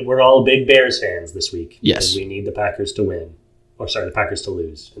we're all big Bears fans this week. Yes. We need the Packers to win. The Packers to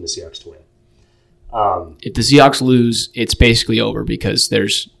lose and the Seahawks to win. If the Seahawks lose, it's basically over because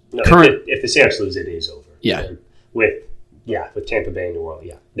there's if the Seahawks lose, it is over. Yeah. With Tampa Bay and New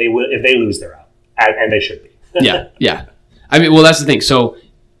Orleans, they will. If they lose, they're out, and they should be. Yeah. I mean, well, that's the thing. So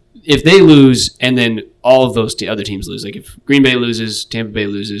if they lose, and then all of those other teams lose, like if Green Bay loses, Tampa Bay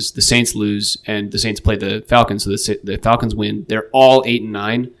loses, the Saints lose, and the Saints play the Falcons, so the Falcons win. They're all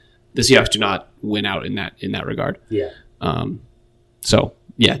 8-9. The Seahawks do not win out in that regard. Yeah.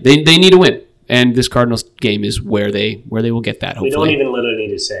 They need to win. And this Cardinals game is where they will get that, hopefully. We don't even literally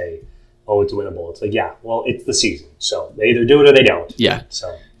need to say, it's winnable. It's it's the season. So they either do it or they don't. Yeah.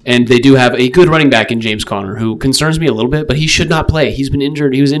 So. And they do have a good running back in James Conner, who concerns me a little bit, but he should not play. He's been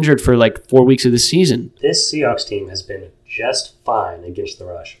injured. He was injured for 4 weeks of the season. This Seahawks team has been just fine against the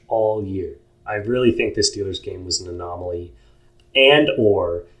rush all year. I really think this Steelers game was an anomaly, and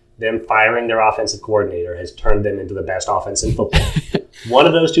or them firing their offensive coordinator has turned them into the best offense in football. One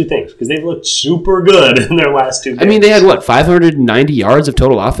of those two things, because they've looked super good in their last 2 games. I mean, they had, 590 yards of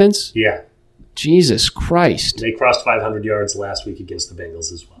total offense? Yeah. Jesus Christ. They crossed 500 yards last week against the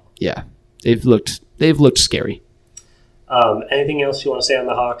Bengals as well. Yeah. They've looked scary. Anything else you want to say on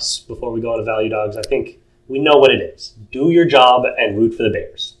the Hawks before we go on to Value Dogs? I think we know what it is. Do your job and root for the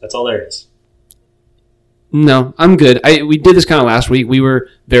Bears. That's all there is. No, I'm good. We did this kind of last week. We were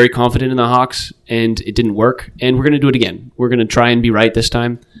very confident in the Hawks, and it didn't work. And we're going to do it again. We're going to try and be right this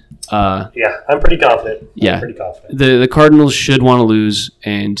time. I'm pretty confident. Yeah, I'm pretty confident. The Cardinals should want to lose,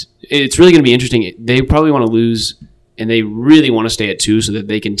 and it's really going to be interesting. They probably want to lose, and they really want to stay at 2 so that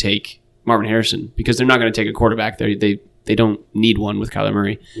they can take Marvin Harrison, because they're not going to take a quarterback. They don't need one with Kyler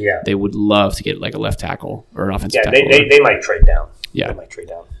Murray. Yeah, they would love to get a left tackle or an offensive tackle. They might trade down. Yeah, they might trade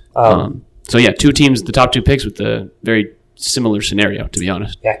down. So, 2 teams, the top 2 picks with the very similar scenario, to be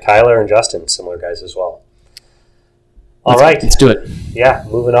honest. Yeah, Kyler and Justin, similar guys as well. All right. Let's do it. Yeah,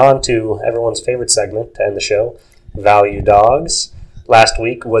 moving on to everyone's favorite segment to end the show, Value Dogs. Last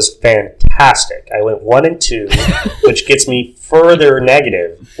week was fantastic. I went 1-2, which gets me further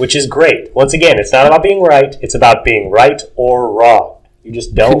negative, which is great. Once again, it's not about being right. It's about being right or wrong. You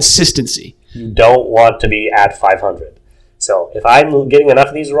just don't... Consistency. You don't want to be at 500. So if I'm getting enough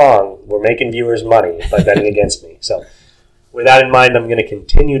of these wrong, we're making viewers money by betting against me. So with that in mind, I'm going to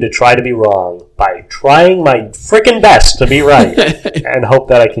continue to try to be wrong by trying my freaking best to be right and hope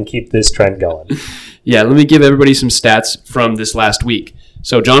that I can keep this trend going. Yeah, let me give everybody some stats from this last week.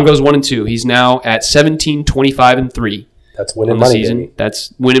 So John goes 1-2. He's now at 17, 25, and 3. That's winning money, baby.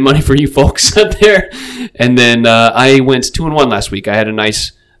 That's winning money for you folks out there. And then I went 2-1 last week. I had a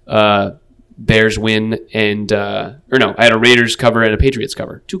nice Bears win and I had a Raiders cover and a Patriots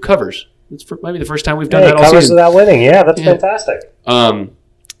cover. 2 covers. It's might be the first time we've done that all covers season. Without winning. Yeah, that's fantastic.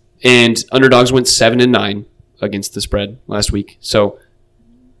 And underdogs went 7-9 against the spread last week. So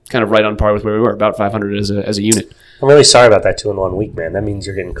kind of right on par with where we were, about 500 as a unit. I'm really sorry about that 2-1 week, man. That means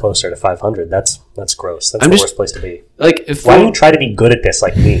you're getting closer to 500. That's gross. That's the worst place to be. Like, why don't you try to be good at this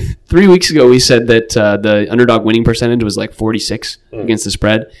like me? 3 weeks ago, we said that the underdog winning percentage was like 46 against the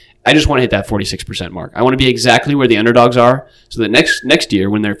spread. I just want to hit that 46% mark. I want to be exactly where the underdogs are, so that next year,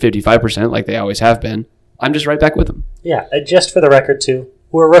 when they're 55%, like they always have been, I'm just right back with them. Yeah, just for the record, too,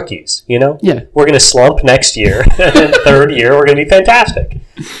 we're rookies, you know? Yeah. We're going to slump next year, and then third year, we're going to be fantastic.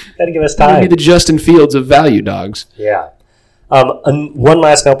 Got to give us time. We're going to be the Justin Fields of value dogs. Yeah. One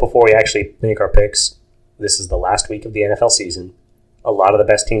last note before we actually make our picks. This is the last week of the NFL season. A lot of the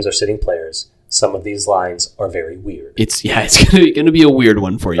best teams are sitting players. Some of these lines are very weird. It's going to be a weird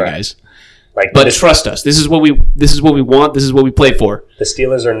one for you guys. But trust us. This is what we want. This is what we play for. The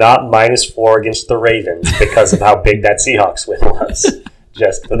Steelers are not -4 against the Ravens because of how big that Seahawks win was.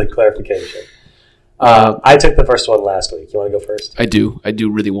 Just for the clarification. I took the first one last week. You want to go first? I do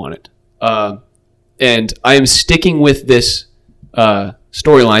really want it. And I am sticking with this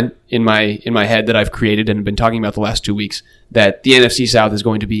storyline in my head that I've created and have been talking about the last 2 weeks, that the NFC South is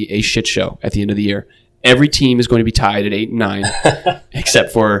going to be a shit show at the end of the year. Every team is going to be tied at 8-9,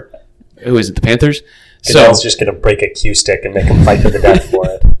 except for, who is it, the Panthers? So it's just going to break a cue stick and make them fight to the death for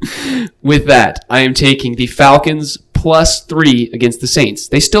it. With that, I am taking the Falcons +3 against the Saints.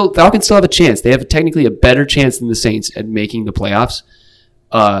 Falcons still have a chance. They have technically a better chance than the Saints at making the playoffs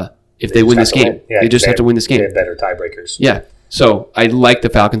if they win this game. Yeah, they just have to win this game. They have better tiebreakers. Yeah. So I like the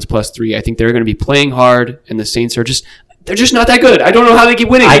Falcons +3. I think they're going to be playing hard, and the Saints are they're just not that good. I don't know how they keep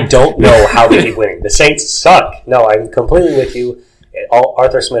winning. I don't know how they keep winning. The Saints suck. No, I'm completely with you.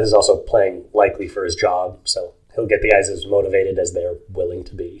 Arthur Smith is also playing likely for his job, so he'll get the guys as motivated as they're willing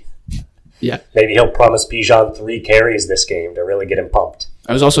to be. Yeah. Maybe he'll promise Bijan 3 carries this game to really get him pumped.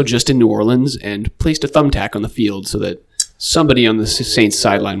 I was also just in New Orleans and placed a thumbtack on the field so that somebody on the Saints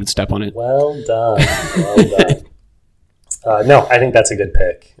sideline would step on it. Well done. Well done. No, I think that's a good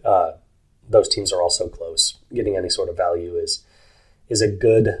pick. Those teams are all so close. Getting any sort of value is a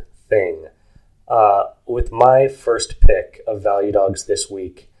good thing. With my first pick of value dogs this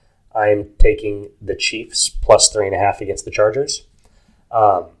week, I am taking the Chiefs +3.5 against the Chargers.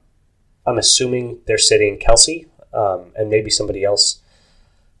 I'm assuming they're sitting Kelsey and maybe somebody else.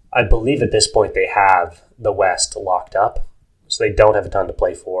 I believe at this point they have the West locked up, so they don't have a ton to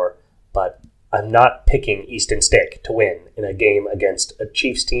play for. But I'm not picking Easton Stick to win in a game against a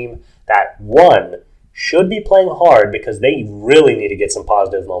Chiefs team that, one, should be playing hard because they really need to get some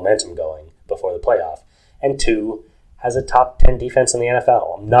positive momentum going before the playoff, and two, has a top 10 defense in the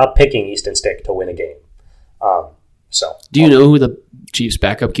NFL. I'm not picking Easton Stick to win a game. Do you know who the Chiefs'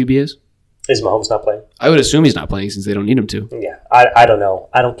 backup QB is? Is Mahomes not playing? I would assume he's not playing since they don't need him to. Yeah, I don't know.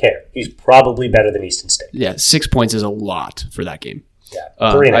 I don't care. He's probably better than Easton Stick. Yeah, 6 points is a lot for that game. Yeah,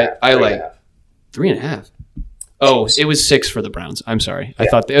 3.5. I like 3.5. Oh, it was 6 for the Browns. I'm sorry. Yeah.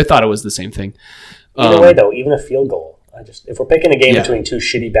 I thought it was the same thing. Either way, though, even a field goal. If we're picking a game between two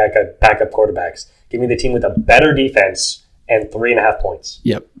shitty backup quarterbacks, give me the team with a better defense and 3.5 points.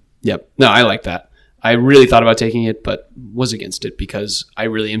 Yep. No, I like that. I really thought about taking it, but was against it because I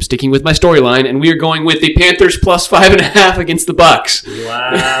really am sticking with my storyline, and we are going with the Panthers +5.5 against the Bucks.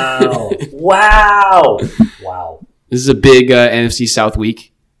 Wow. This is a big NFC South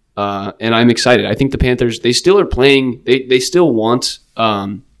week, and I'm excited. I think the Panthers, they still are playing. They still want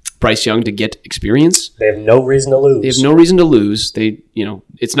Bryce Young to get experience. They have no reason to lose.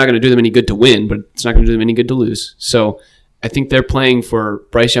 It's not going to do them any good to win, but it's not going to do them any good to lose. So I think they're playing for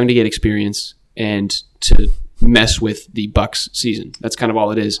Bryce Young to get experience and to mess with the Bucks season. That's kind of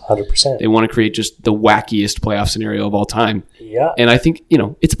all it is. 100%. They want to create just the wackiest playoff scenario of all time. Yeah. And I think,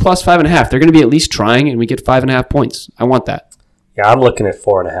 it's +5.5. They're going to be at least trying, and we get 5.5 points. I want that. Yeah, I'm looking at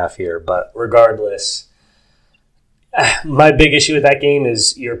 4.5 here, but regardless, my big issue with that game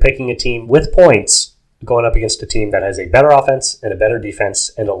is you're picking a team with points going up against a team that has a better offense and a better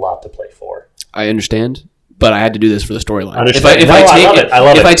defense and a lot to play for. I understand, but I had to do this for the storyline.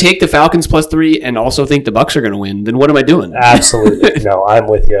 If I take the Falcons +3 and also think the Bucks are going to win, then what am I doing? Absolutely. No, I'm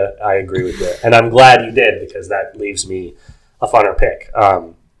with you. I agree with you. And I'm glad you did because that leaves me a funner pick.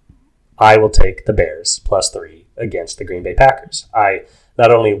 I will take the Bears +3 against the Green Bay Packers. I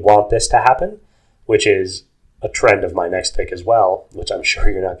not only want this to happen, which is a trend of my next pick as well, which I'm sure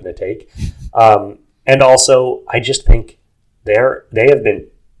you're not going to take. And also, I just think they have been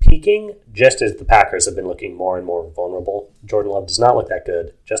peaking just as the Packers have been looking more and more vulnerable. Jordan Love does not look that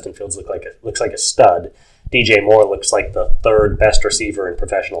good. Justin Fields looks like a stud. DJ Moore looks like the third best receiver in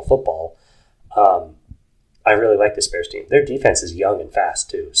professional football. I really like this Bears team. Their defense is young and fast,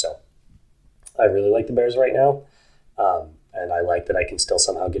 too. So I really like the Bears right now. And I like that I can still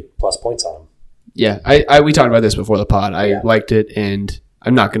somehow get plus points on them. Yeah, we talked about this before the pod. I liked it, and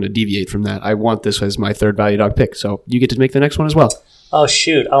I'm not going to deviate from that. I want this as my third value dog pick, so you get to make the next one as well. Oh,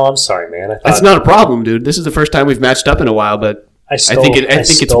 shoot. Oh, I'm sorry, man. That's not a problem, dude. This is the first time we've matched up in a while, but I think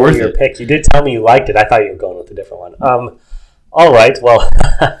it's worth your it. Pick. You did tell me you liked it. I thought you were going with a different one. All right, well,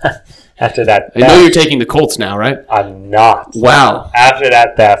 after that theft, I know you're taking the Colts now, right? I'm not. Wow. After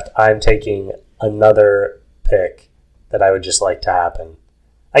that theft, I'm taking another pick that I would just like to happen.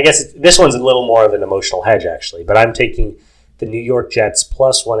 I guess this one's a little more of an emotional hedge, actually, but I'm taking the New York Jets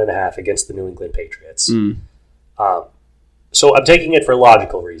plus 1.5 against the New England Patriots. So I'm taking it for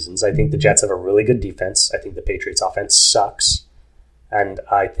logical reasons. I think the Jets have a really good defense. I think the Patriots' offense sucks. And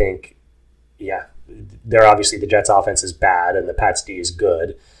I think, the Jets' offense is bad and the Pats' D is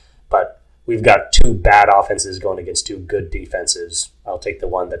good. But we've got two bad offenses going against two good defenses. I'll take the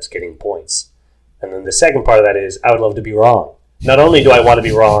one that's getting points. And then the second part of that is I would love to be wrong. Not only do I want to be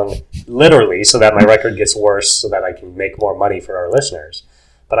wrong literally so that my record gets worse so that I can make more money for our listeners,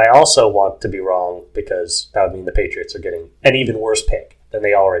 but I also want to be wrong because that would mean the Patriots are getting an even worse pick than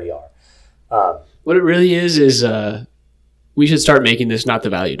they already are. What it really is we should start making this not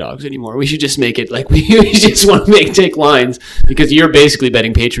the value dogs anymore. We should just make it like we just want to take lines because you're basically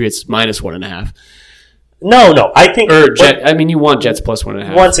betting Patriots minus 1.5. No, I think... you want Jets plus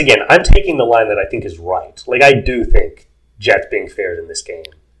 1.5. Once again, I'm taking the line that I think is right. Like, I do think Jets being favored in this game.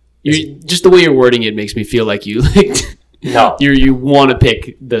 Just the way you're wording it makes me feel like you no. You want to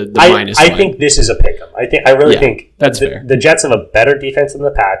pick the minus I line. think this is a pick 'em. I really think that's fair. The Jets have a better defense than the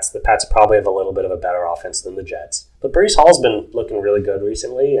Pats. The Pats probably have a little bit of a better offense than the Jets. But Breece Hall's been looking really good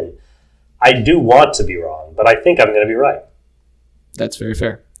recently, and I do want to be wrong, but I think I'm going to be right. That's very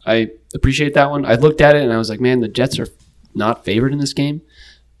fair. I appreciate that one. I looked at it and I was like, man, the Jets are not favored in this game.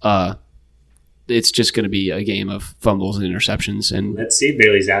 It's just going to be a game of fumbles and interceptions. And let's see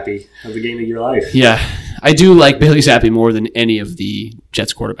Bailey Zappi have the game of your life. Yeah, I do like Bailey Zappi more than any of the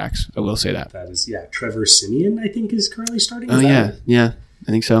Jets quarterbacks. I will say that. That is, Trevor Siemian, I think, is currently starting. Yeah,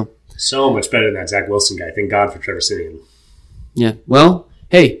 I think so. So much better than that Zach Wilson guy. Thank God for Trevor Siemian. Yeah, well,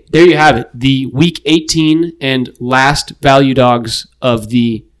 hey, there you have it. The Week 18 and last value dogs of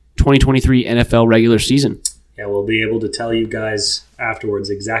the 2023 NFL regular season. Yeah, we'll be able to tell you guys afterwards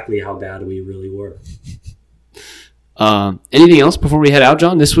exactly how bad we really were. Anything else before we head out,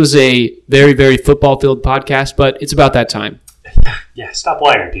 John? This was a very, very football-filled podcast, but it's about that time. Yeah, stop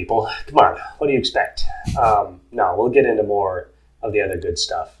whining, people. Come on. What do you expect? No, we'll get into more of the other good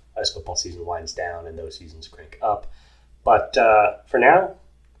stuff as football season winds down and those seasons crank up. But for now,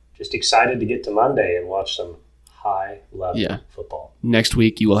 just excited to get to Monday and watch some high-level football. Next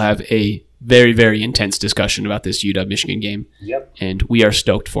week, you will have a very, very intense discussion about this UW-Michigan game. Yep. And we are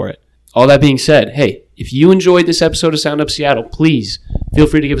stoked for it. All that being said, hey, if you enjoyed this episode of Sound Up Seattle, please feel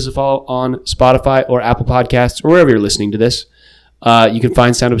free to give us a follow on Spotify or Apple Podcasts or wherever you're listening to this. You can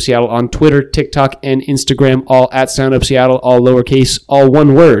find Sound Up Seattle on Twitter, TikTok, and Instagram, all at Sound Up Seattle, all lowercase, all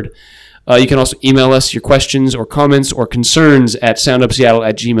one word. You can also email us your questions or comments or concerns at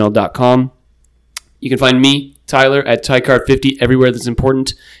soundupseattle@gmail.com. You can find me, Tyler, at TyCard50 everywhere that's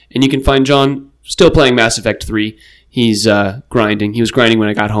important. And you can find John still playing Mass Effect 3. He's grinding. He was grinding when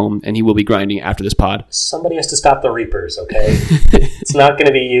I got home, and he will be grinding after this pod. Somebody has to stop the Reapers, okay? It's not going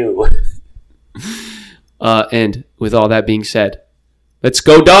to be you. And with all that being said, let's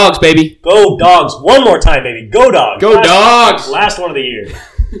go Dogs, baby. Go Dogs. One more time, baby. Go Dogs. Go Dogs. Last one of the year.